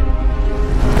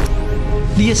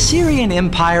 The Assyrian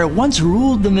Empire once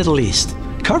ruled the Middle East,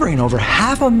 covering over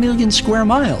 500,000 square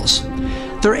miles.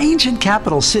 Their ancient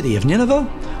capital city of Nineveh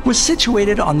was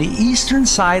situated on the eastern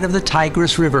side of the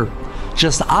Tigris River,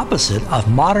 just opposite of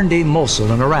modern-day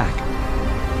Mosul in Iraq.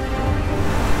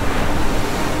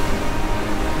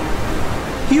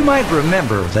 You might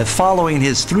remember that following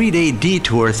his 3-day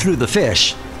detour through the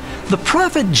fish, the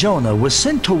prophet Jonah was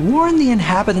sent to warn the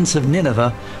inhabitants of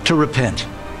Nineveh to repent.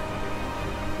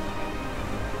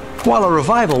 While a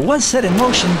revival was set in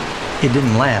motion, it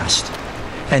didn't last,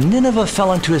 and Nineveh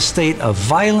fell into a state of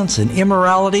violence and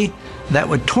immorality that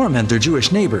would torment their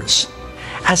Jewish neighbors.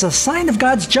 As a sign of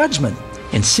God's judgment,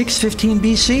 in 615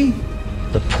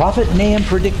 BC, the prophet Nahum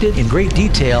predicted in great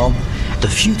detail the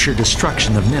future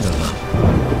destruction of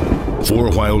Nineveh.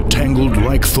 For while tangled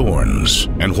like thorns,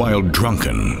 and while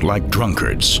drunken like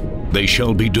drunkards, they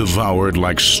shall be devoured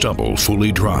like stubble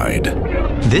fully dried.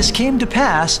 This came to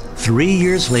pass 3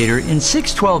 years later in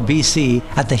 612 BC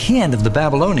at the hand of the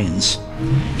Babylonians.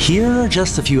 Here are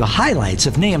just a few highlights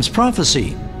of Nahum's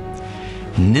prophecy.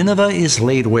 Nineveh is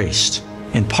laid waste,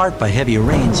 in part by heavy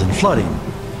rains and flooding.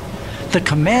 The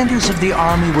commanders of the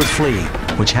army would flee,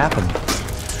 which happened.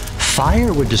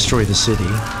 Fire would destroy the city,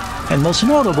 and most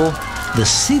notable, the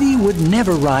city would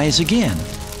never rise again.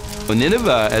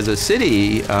 Nineveh as a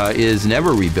city is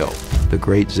never rebuilt. The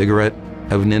great ziggurat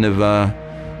of Nineveh,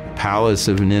 palace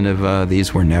of Nineveh,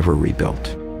 these were never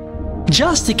rebuilt.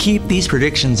 Just to keep these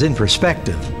predictions in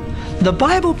perspective, the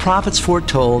Bible prophets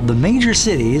foretold the major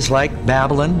cities like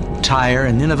Babylon, Tyre,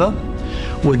 and Nineveh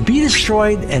would be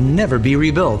destroyed and never be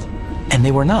rebuilt, and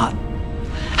they were not.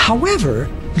 However,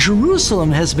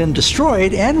 Jerusalem has been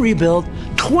destroyed and rebuilt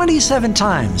 27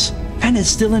 times, and it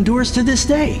still endures to this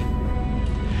day.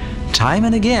 Time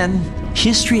and again,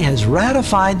 history has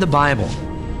ratified the Bible.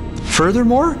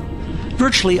 Furthermore,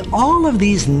 virtually all of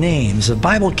these names of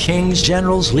Bible kings,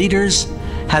 generals, leaders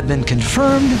have been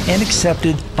confirmed and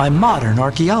accepted by modern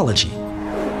archaeology.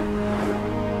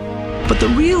 But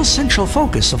the real central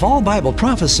focus of all Bible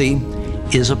prophecy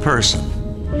is a person.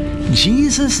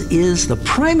 Jesus is the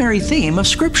primary theme of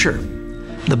Scripture.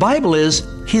 The Bible is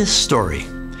His story.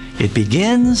 It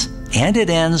begins and it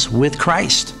ends with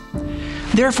Christ.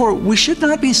 Therefore, we should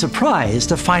not be surprised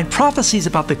to find prophecies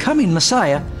about the coming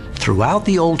Messiah throughout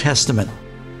the Old Testament.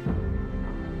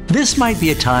 This might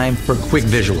be a time for a quick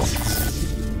visual.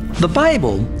 The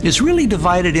Bible is really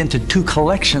divided into two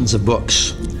collections of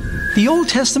books. The Old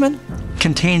Testament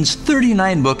contains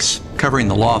 39 books covering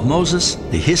the Law of Moses,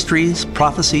 the histories,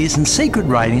 prophecies, and sacred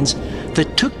writings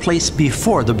that took place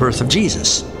before the birth of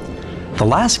Jesus. The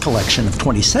last collection of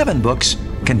 27 books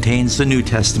contains the New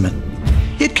Testament.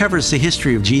 It covers the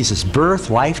history of Jesus'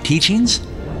 birth, life, teachings.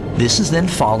 This is then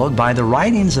followed by the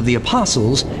writings of the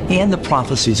apostles and the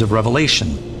prophecies of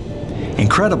Revelation.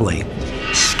 Incredibly,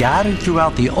 scattered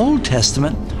throughout the Old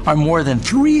Testament are more than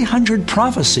 300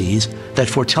 prophecies that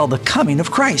foretell the coming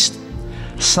of Christ,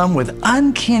 some with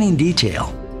uncanny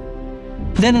detail.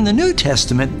 Then in the New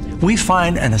Testament, we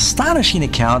find an astonishing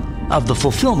account of the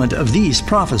fulfillment of these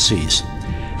prophecies.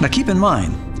 Now keep in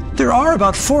mind, there are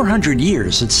about 400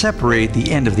 years that separate the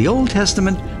end of the Old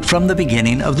Testament from the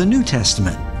beginning of the New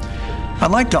Testament. I'd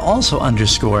like to also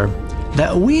underscore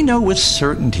that we know with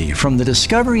certainty from the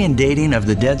discovery and dating of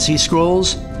the Dead Sea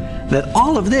Scrolls that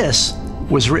all of this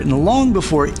was written long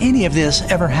before any of this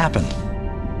ever happened.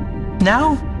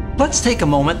 Now, let's take a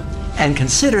moment and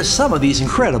consider some of these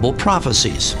incredible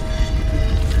prophecies.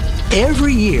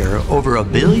 Every year, over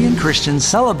 1 billion Christians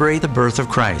celebrate the birth of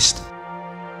Christ.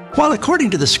 While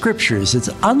according to the scriptures, it's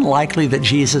unlikely that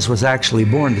Jesus was actually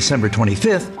born December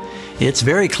 25th, it's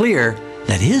very clear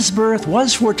that his birth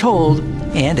was foretold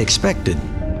and expected.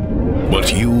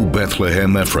 But you,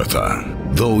 Bethlehem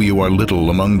Ephrathah, though you are little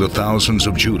among the thousands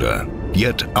of Judah,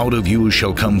 yet out of you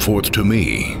shall come forth to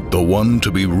me the one to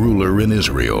be ruler in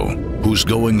Israel, whose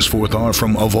goings forth are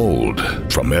from of old,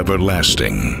 from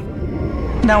everlasting.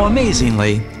 Now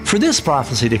amazingly, for this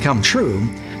prophecy to come true,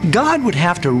 God would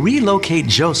have to relocate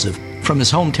Joseph from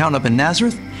his hometown up in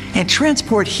Nazareth and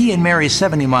transport he and Mary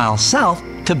 70 miles south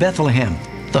to Bethlehem,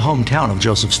 the hometown of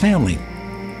Joseph's family.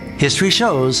 History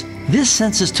shows this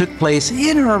census took place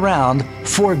in or around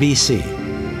 4 BC.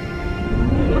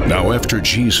 Now after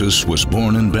Jesus was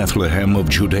born in Bethlehem of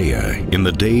Judea in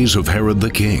the days of Herod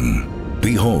the king,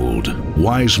 behold,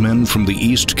 wise men from the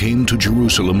east came to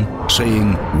Jerusalem,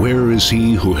 saying, Where is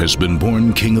he who has been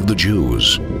born King of the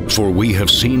Jews? For we have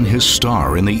seen his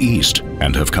star in the east,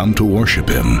 and have come to worship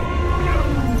him.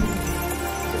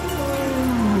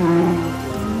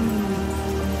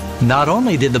 Not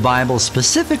only did the Bible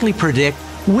specifically predict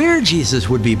where Jesus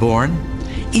would be born,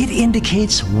 it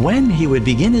indicates when he would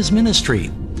begin his ministry.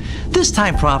 This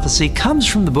time prophecy comes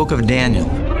from the book of Daniel.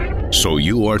 So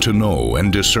you are to know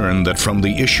and discern that from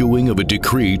the issuing of a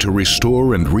decree to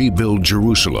restore and rebuild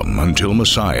Jerusalem until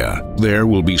Messiah, there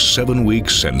will be 7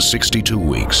 weeks and 62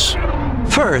 weeks.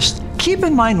 First, Keep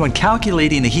in mind when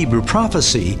calculating a Hebrew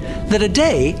prophecy that a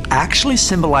day actually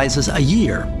symbolizes a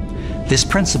year. This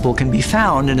principle can be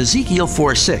found in Ezekiel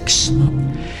 4:6.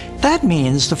 That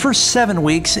means the first 7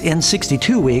 weeks in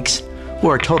 62 weeks,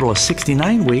 or a total of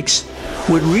 69 weeks,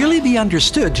 would really be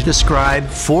understood to describe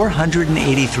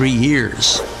 483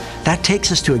 years. That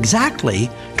takes us to exactly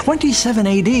 27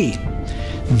 AD.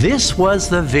 This was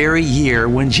the very year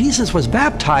when Jesus was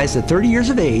baptized at 30 years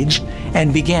of age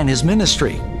and began his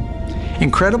ministry.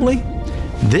 Incredibly,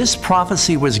 this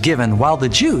prophecy was given while the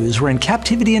Jews were in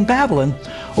captivity in Babylon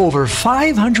over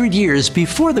 500 years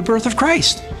before the birth of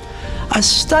Christ. A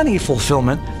stunning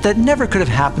fulfillment that never could have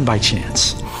happened by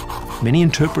chance. Many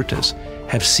interpreters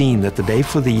have seen that the day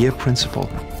for the year principle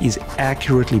is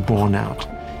accurately borne out,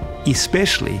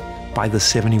 especially by the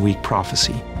 70-week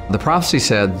prophecy. The prophecy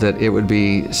said that it would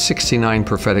be 69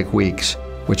 prophetic weeks,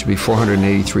 which would be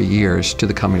 483 years to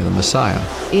the coming of the Messiah.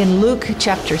 In Luke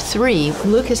chapter 3,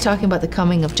 Luke is talking about the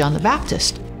coming of John the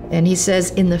Baptist. And he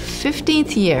says, in the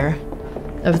 15th year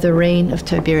of the reign of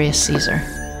Tiberius Caesar.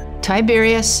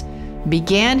 Tiberius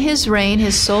began his reign,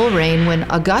 his sole reign, when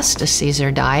Augustus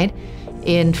Caesar died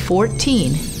in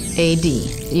 14 AD.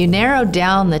 You narrow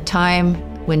down the time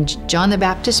when John the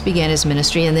Baptist began his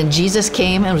ministry, and then Jesus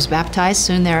came and was baptized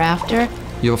soon thereafter.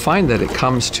 You'll find that it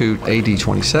comes to AD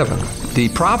 27. The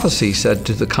prophecy said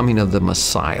to the coming of the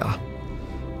Messiah.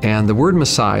 And the word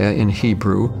Messiah in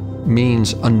Hebrew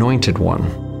means anointed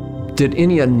one. Did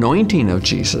any anointing of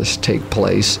Jesus take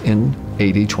place in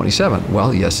AD 27?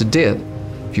 Well, yes, it did.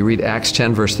 If you read Acts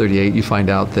 10, verse 38, you find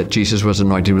out that Jesus was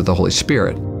anointed with the Holy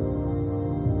Spirit.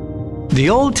 The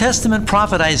Old Testament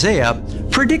prophet Isaiah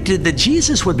predicted that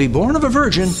Jesus would be born of a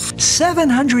virgin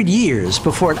 700 years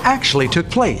before it actually took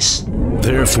place.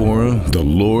 Therefore, the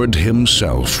Lord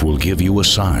himself will give you a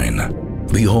sign.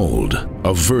 Behold,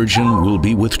 a virgin will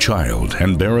be with child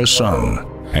and bear a son,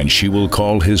 and she will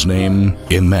call his name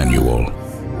Emmanuel.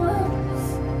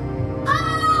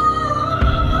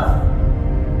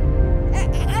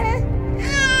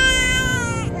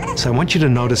 So I want you to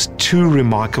notice two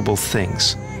remarkable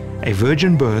things: a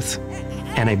virgin birth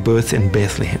and a birth in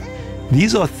Bethlehem.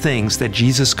 These are things that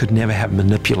Jesus could never have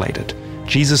manipulated.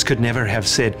 Jesus could never have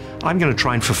said, I'm going to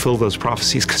try and fulfill those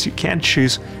prophecies, because you can't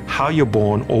choose how you're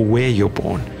born or where you're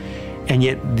born. And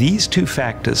yet these two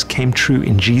factors came true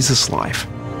in Jesus' life.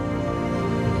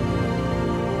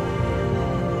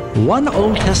 One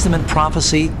Old Testament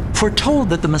prophecy foretold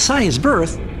that the Messiah's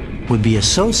birth would be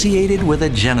associated with a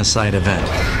genocide event.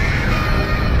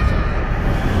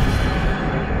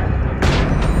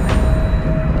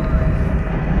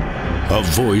 A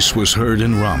voice was heard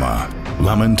in Ramah,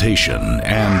 lamentation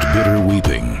and bitter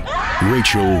weeping.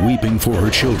 Rachel weeping for her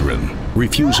children,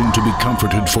 refusing to be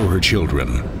comforted for her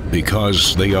children,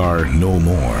 because they are no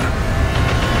more.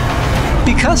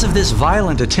 Because of this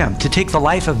violent attempt to take the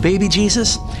life of baby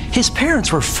Jesus, his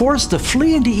parents were forced to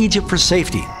flee into Egypt for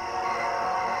safety.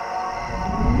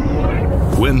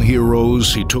 When he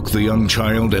arose, he took the young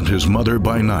child and his mother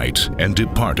by night, and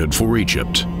departed for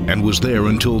Egypt, and was there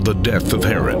until the death of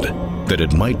Herod, that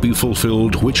it might be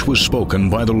fulfilled which was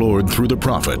spoken by the Lord through the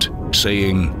prophet,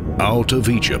 saying, Out of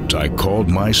Egypt I called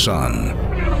my son.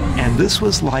 And this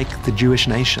was like the Jewish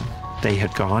nation. They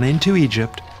had gone into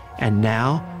Egypt, and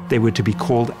now they were to be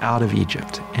called out of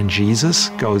Egypt. And Jesus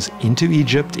goes into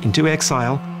Egypt, into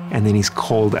exile, and then he's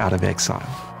called out of exile.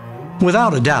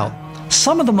 Without a doubt,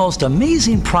 some of the most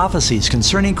amazing prophecies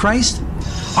concerning Christ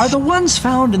are the ones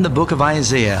found in the book of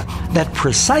Isaiah that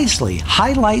precisely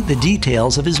highlight the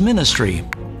details of his ministry.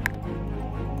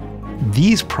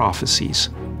 These prophecies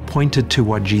pointed to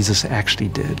what Jesus actually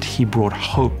did. He brought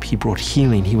hope, he brought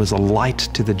healing, he was a light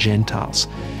to the Gentiles.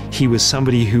 He was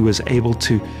somebody who was able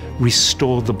to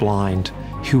restore the blind,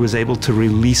 who was able to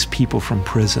release people from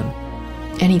prison.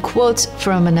 And he quotes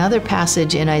from another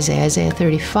passage in Isaiah, Isaiah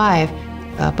 35,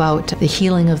 about the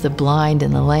healing of the blind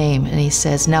and the lame. And he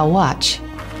says, now watch.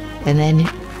 And then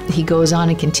he goes on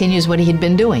and continues what he had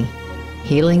been doing,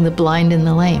 healing the blind and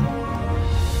the lame.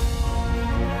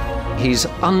 He's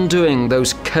undoing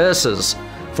those curses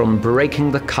from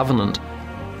breaking the covenant,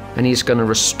 and he's going to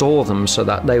restore them so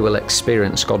that they will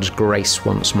experience God's grace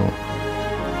once more.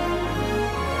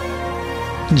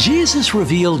 Jesus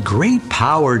revealed great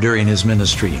power during his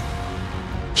ministry,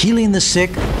 healing the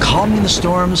sick, calming the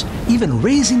storms, even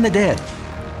raising the dead.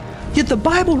 Yet the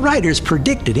Bible writers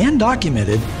predicted and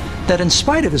documented that in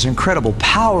spite of his incredible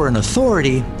power and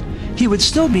authority, he would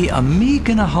still be a meek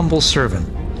and a humble servant,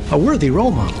 a worthy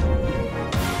role model.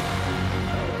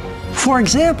 For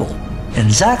example, in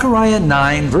Zechariah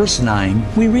 9, verse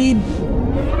 9, we read,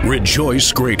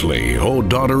 Rejoice greatly, O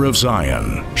daughter of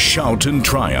Zion. Shout in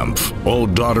triumph, O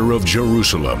daughter of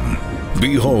Jerusalem.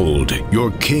 Behold,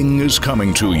 your king is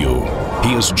coming to you.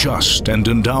 He is just and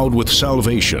endowed with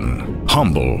salvation,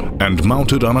 humble and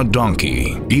mounted on a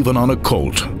donkey, even on a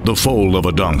colt, the foal of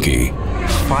a donkey.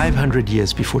 500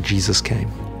 years before Jesus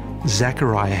came,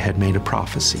 Zechariah had made a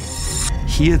prophecy.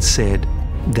 He had said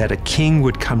that a king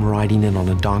would come riding in on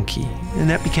a donkey, and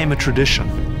that became a tradition.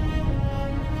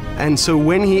 And so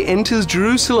when he enters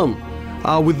Jerusalem,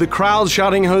 with the crowds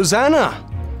shouting, Hosanna,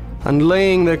 and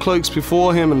laying their cloaks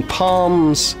before him and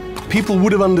palms, people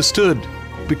would have understood,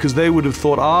 because they would have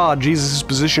thought, Jesus is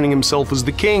positioning himself as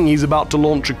the king. He's about to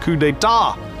launch a coup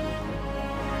d'etat.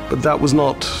 But that was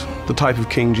not the type of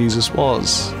king Jesus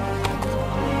was.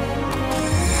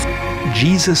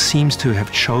 Jesus seems to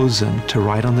have chosen to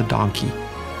ride on the donkey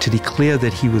to declare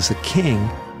that he was a king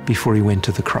before he went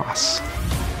to the cross.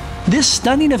 This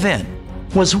stunning event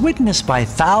was witnessed by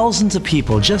thousands of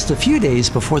people just a few days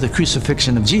before the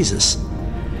crucifixion of Jesus,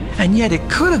 and yet it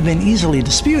could have been easily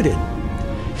disputed.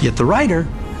 Yet the writer,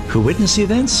 who witnessed the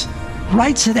events,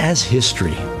 writes it as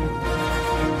history.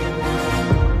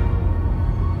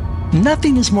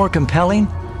 Nothing is more compelling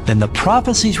than the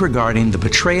prophecies regarding the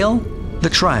betrayal, the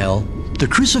trial, the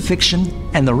crucifixion,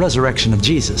 and the resurrection of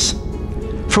Jesus.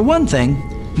 For one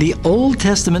thing, the Old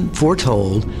Testament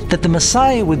foretold that the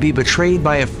Messiah would be betrayed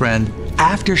by a friend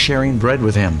after sharing bread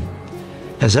with him.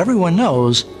 As everyone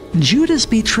knows, Judas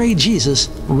betrayed Jesus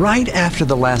right after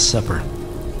the Last Supper.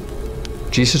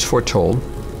 Jesus foretold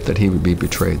that he would be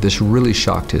betrayed. This really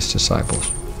shocked his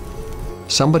disciples.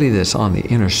 Somebody that's on the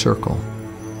inner circle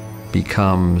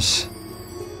becomes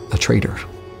a traitor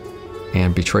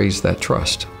and betrays that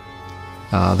trust.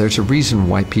 There's a reason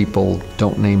why people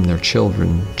don't name their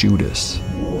children Judas.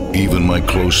 Even my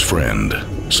close friend,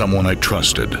 someone I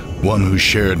trusted, one who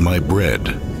shared my bread,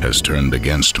 has turned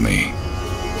against me.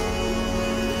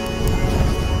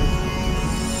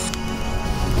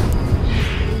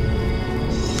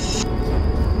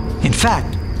 In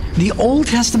fact, the Old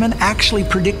Testament actually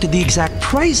predicted the exact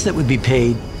price that would be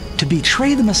paid to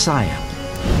betray the Messiah.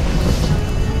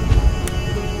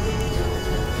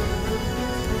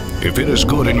 If it is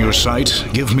good in your sight,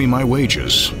 give me my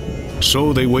wages.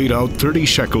 So they weighed out 30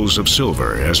 shekels of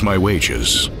silver as my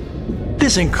wages.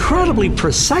 This incredibly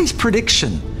precise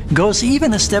prediction goes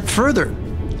even a step further.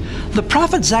 The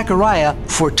prophet Zechariah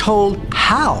foretold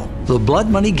how the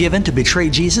blood money given to betray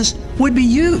Jesus would be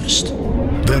used.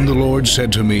 Then the Lord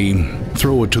said to me,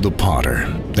 throw it to the potter,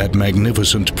 that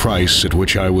magnificent price at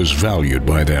which I was valued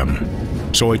by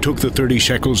them. So I took the 30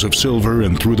 shekels of silver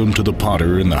and threw them to the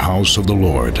potter in the house of the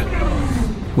Lord.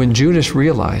 When Judas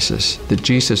realizes that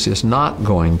Jesus is not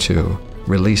going to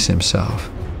release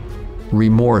himself,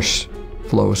 remorse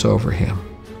flows over him.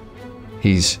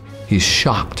 He's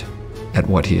shocked at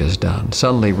what he has done,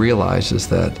 suddenly realizes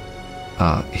that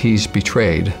he's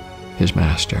betrayed his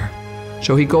master.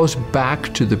 So he goes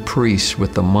back to the priests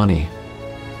with the money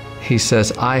he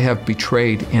says, I have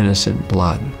betrayed innocent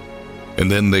blood. And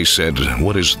then they said,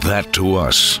 "What is that to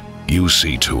us? You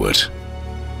see to it."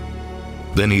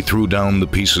 Then he threw down the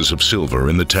pieces of silver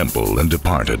in the temple and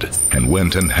departed, and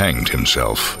went and hanged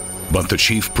himself. But the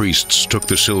chief priests took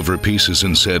the silver pieces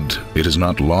and said, "It is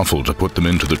not lawful to put them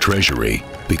into the treasury,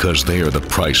 because they are the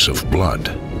price of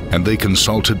blood." And they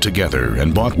consulted together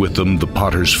and bought with them the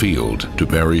potter's field to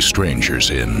bury strangers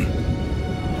in.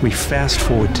 We fast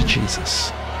forward to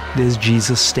Jesus. There's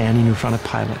Jesus standing in front of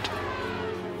Pilate.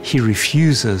 He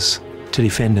refuses to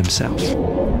defend himself.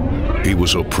 He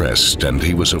was oppressed and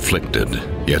he was afflicted,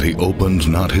 yet he opened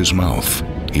not his mouth.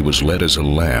 He was led as a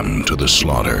lamb to the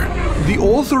slaughter. The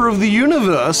author of the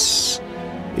universe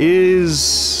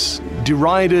is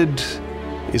derided,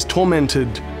 is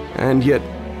tormented, and yet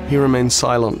he remains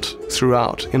silent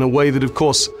throughout in a way that, of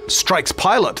course, strikes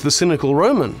Pilate, the cynical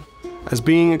Roman, as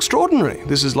being extraordinary.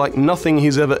 This is like nothing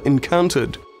he's ever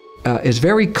encountered. It's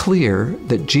very clear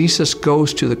that Jesus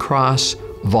goes to the cross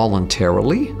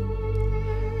voluntarily,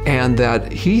 and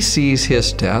that he sees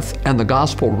his death, and the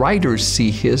gospel writers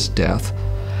see his death,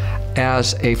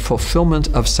 as a fulfillment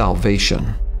of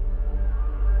salvation.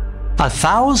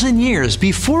 1,000 years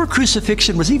before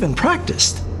crucifixion was even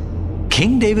practiced,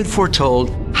 King David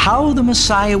foretold how the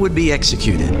Messiah would be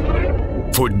executed.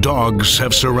 For dogs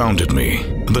have surrounded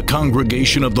me. The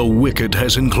congregation of the wicked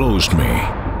has enclosed me.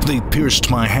 They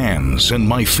pierced my hands and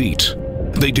my feet.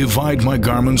 They divide my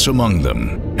garments among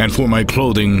them, and for my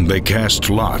clothing they cast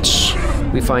lots.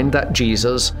 We find that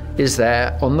Jesus is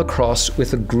there on the cross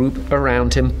with a group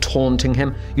around him, taunting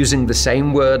him, using the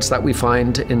same words that we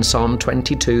find in Psalm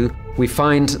 22. We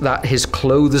find that his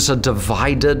clothes are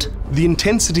divided. The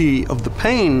intensity of the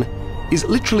pain is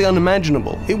literally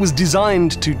unimaginable. It was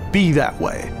designed to be that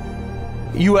way.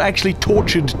 You were actually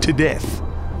tortured to death.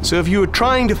 So if you were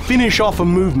trying to finish off a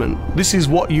movement, this is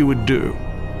what you would do.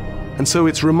 And so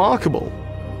it's remarkable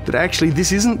that actually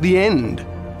this isn't the end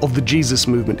of the Jesus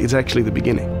movement, it's actually the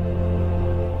beginning.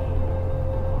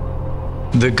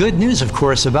 The good news, of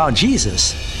course, about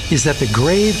Jesus is that the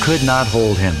grave could not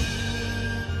hold him.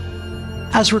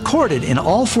 As recorded in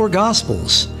all 4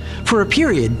 Gospels, for a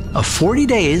period of 40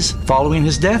 days following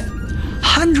his death,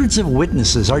 hundreds of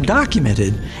witnesses are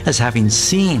documented as having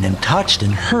seen and touched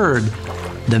and heard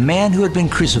the man who had been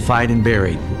crucified and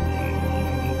buried.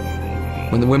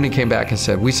 When the women came back and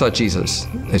said, "We saw Jesus,"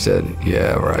 they said,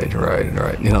 "Yeah, right.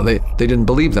 You know, they didn't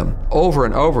believe them. Over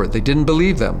and over, they didn't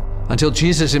believe them. Until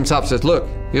Jesus himself says, "Look,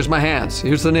 here's my hands,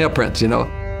 here's the nail prints," you know.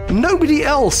 Nobody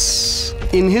else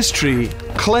in history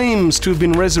claims to have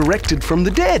been resurrected from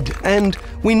the dead. And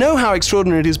we know how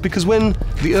extraordinary it is because when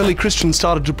the early Christians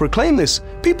started to proclaim this,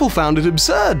 people found it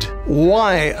absurd.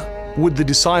 Why would the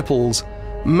disciples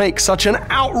make such an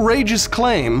outrageous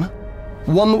claim,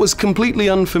 one that was completely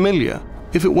unfamiliar,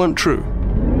 if it weren't true?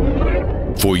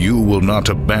 For you will not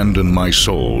abandon my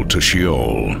soul to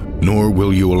Sheol, nor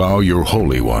will you allow your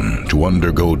Holy One to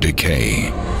undergo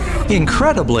decay.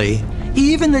 Incredibly,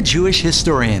 even the Jewish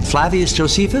historian Flavius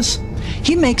Josephus,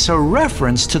 he makes a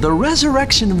reference to the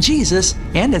resurrection of Jesus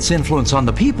and its influence on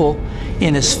the people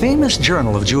in his famous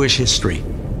Journal of Jewish History.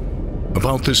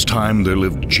 About this time there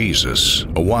lived Jesus,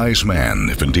 a wise man,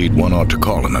 if indeed one ought to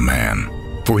call him a man.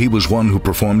 For he was one who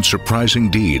performed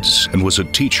surprising deeds and was a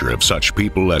teacher of such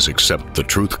people as accept the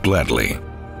truth gladly.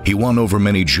 He won over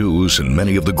many Jews and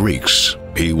many of the Greeks.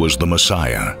 He was the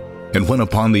Messiah. And when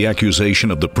upon the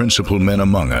accusation of the principal men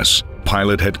among us,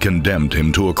 Pilate had condemned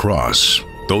him to a cross,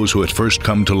 those who had first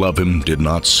come to love him did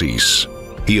not cease.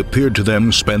 He appeared to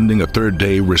them, spending a 3rd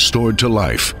day restored to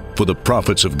life, for the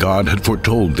prophets of God had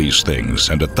foretold these things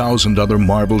and 1,000 other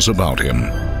marvels about him.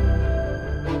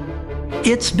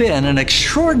 It's been an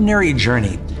extraordinary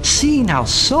journey, seeing how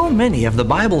so many of the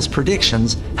Bible's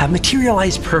predictions have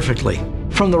materialized perfectly.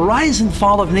 From the rise and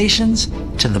fall of nations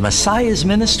to the Messiah's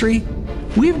ministry,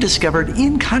 we've discovered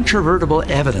incontrovertible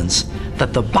evidence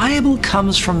that the Bible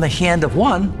comes from the hand of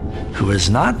one who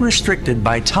is not restricted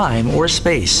by time or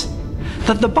space,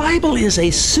 that the Bible is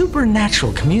a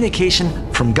supernatural communication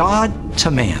from God to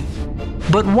man.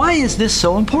 But why is this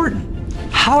so important?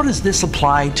 How does this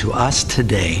apply to us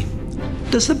today?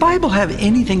 Does the Bible have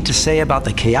anything to say about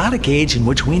the chaotic age in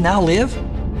which we now live?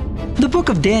 The book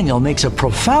of Daniel makes a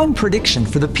profound prediction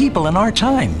for the people in our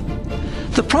time.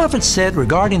 The prophet said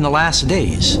regarding the last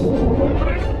days,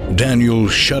 Daniel,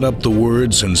 shut up the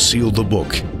words and seal the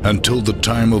book until the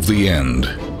time of the end.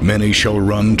 Many shall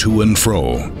run to and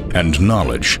fro, and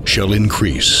knowledge shall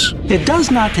increase. It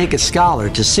does not take a scholar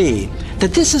to see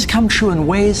that this has come true in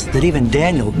ways that even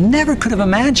Daniel never could have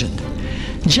imagined.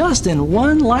 Just in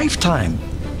one lifetime,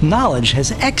 knowledge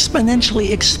has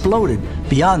exponentially exploded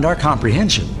beyond our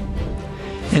comprehension.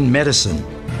 In medicine,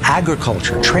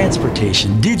 agriculture,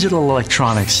 transportation, digital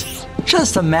electronics,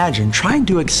 just imagine trying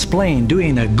to explain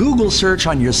doing a Google search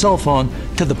on your cell phone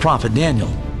to the prophet Daniel.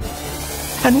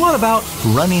 And what about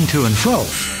running to and fro?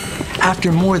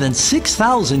 After more than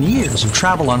 6,000 years of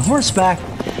travel on horseback,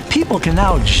 people can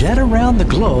now jet around the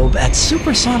globe at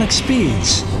supersonic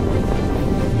speeds.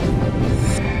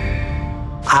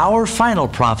 Our final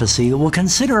prophecy will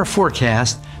consider a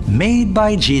forecast made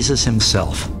by Jesus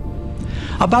himself.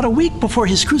 About a week before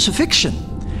his crucifixion,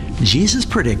 Jesus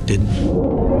predicted,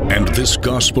 "And this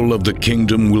gospel of the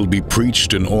kingdom will be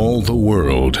preached in all the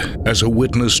world as a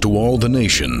witness to all the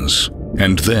nations,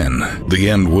 and then the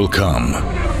end will come."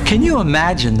 Can you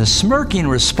imagine the smirking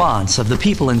response of the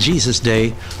people in Jesus'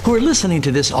 day who were listening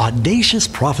to this audacious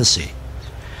prophecy?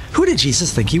 Who did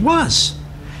Jesus think he was?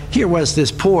 Here was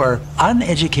this poor,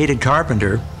 uneducated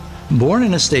carpenter, born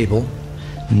in a stable,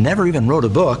 never even wrote a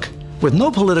book, with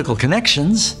no political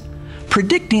connections,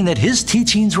 predicting that his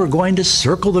teachings were going to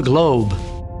circle the globe.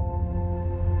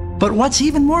 But what's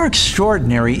even more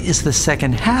extraordinary is the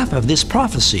second half of this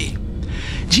prophecy.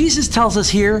 Jesus tells us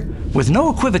here, with no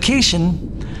equivocation,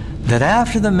 that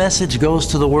after the message goes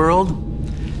to the world,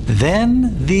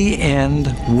 then the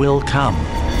end will come.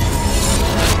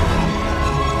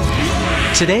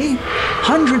 Today,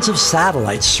 hundreds of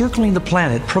satellites circling the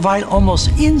planet provide almost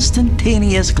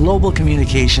instantaneous global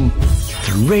communication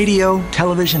through radio,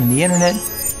 television, and the internet.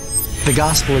 The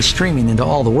gospel is streaming into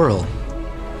all the world.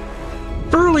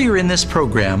 Earlier in this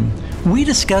program, we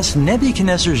discussed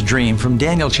Nebuchadnezzar's dream from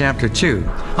Daniel chapter 2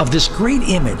 of this great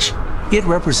image. It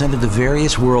represented the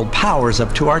various world powers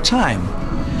up to our time.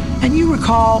 And you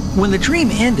recall, when the dream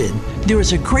ended, there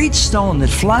was a great stone that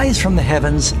flies from the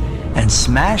heavens and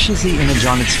smashes the image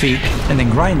on its feet and then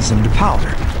grinds them to powder.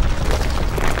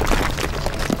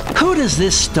 Who does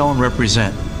this stone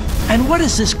represent? And what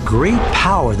is this great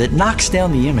power that knocks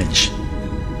down the image?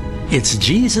 It's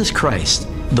Jesus Christ,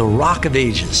 the Rock of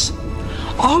Ages.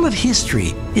 All of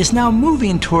history is now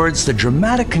moving towards the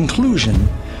dramatic conclusion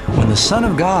when the Son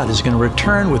of God is going to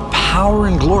return with power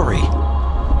and glory.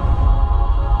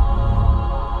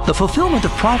 The fulfillment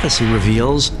of prophecy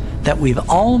reveals that we've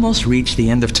almost reached the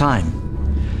end of time.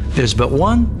 There's but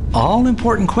one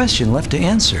all-important question left to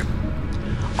answer.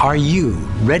 Are you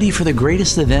ready for the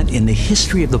greatest event in the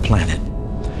history of the planet?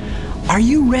 Are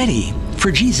you ready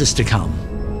for Jesus to come?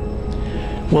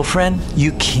 Well, friend,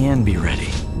 you can be ready.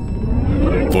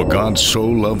 For God so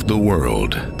loved the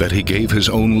world that he gave his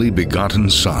only begotten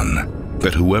Son,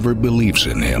 that whoever believes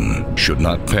in him should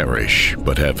not perish,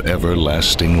 but have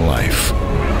everlasting life.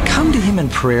 Come to him in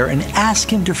prayer and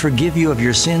ask him to forgive you of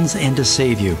your sins and to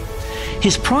save you.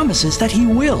 His promise is that he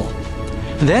will.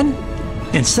 Then,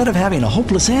 instead of having a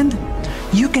hopeless end,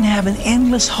 you can have an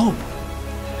endless hope.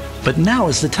 But now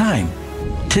is the time.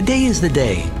 Today is the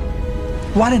day.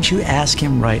 Why don't you ask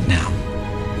him right now?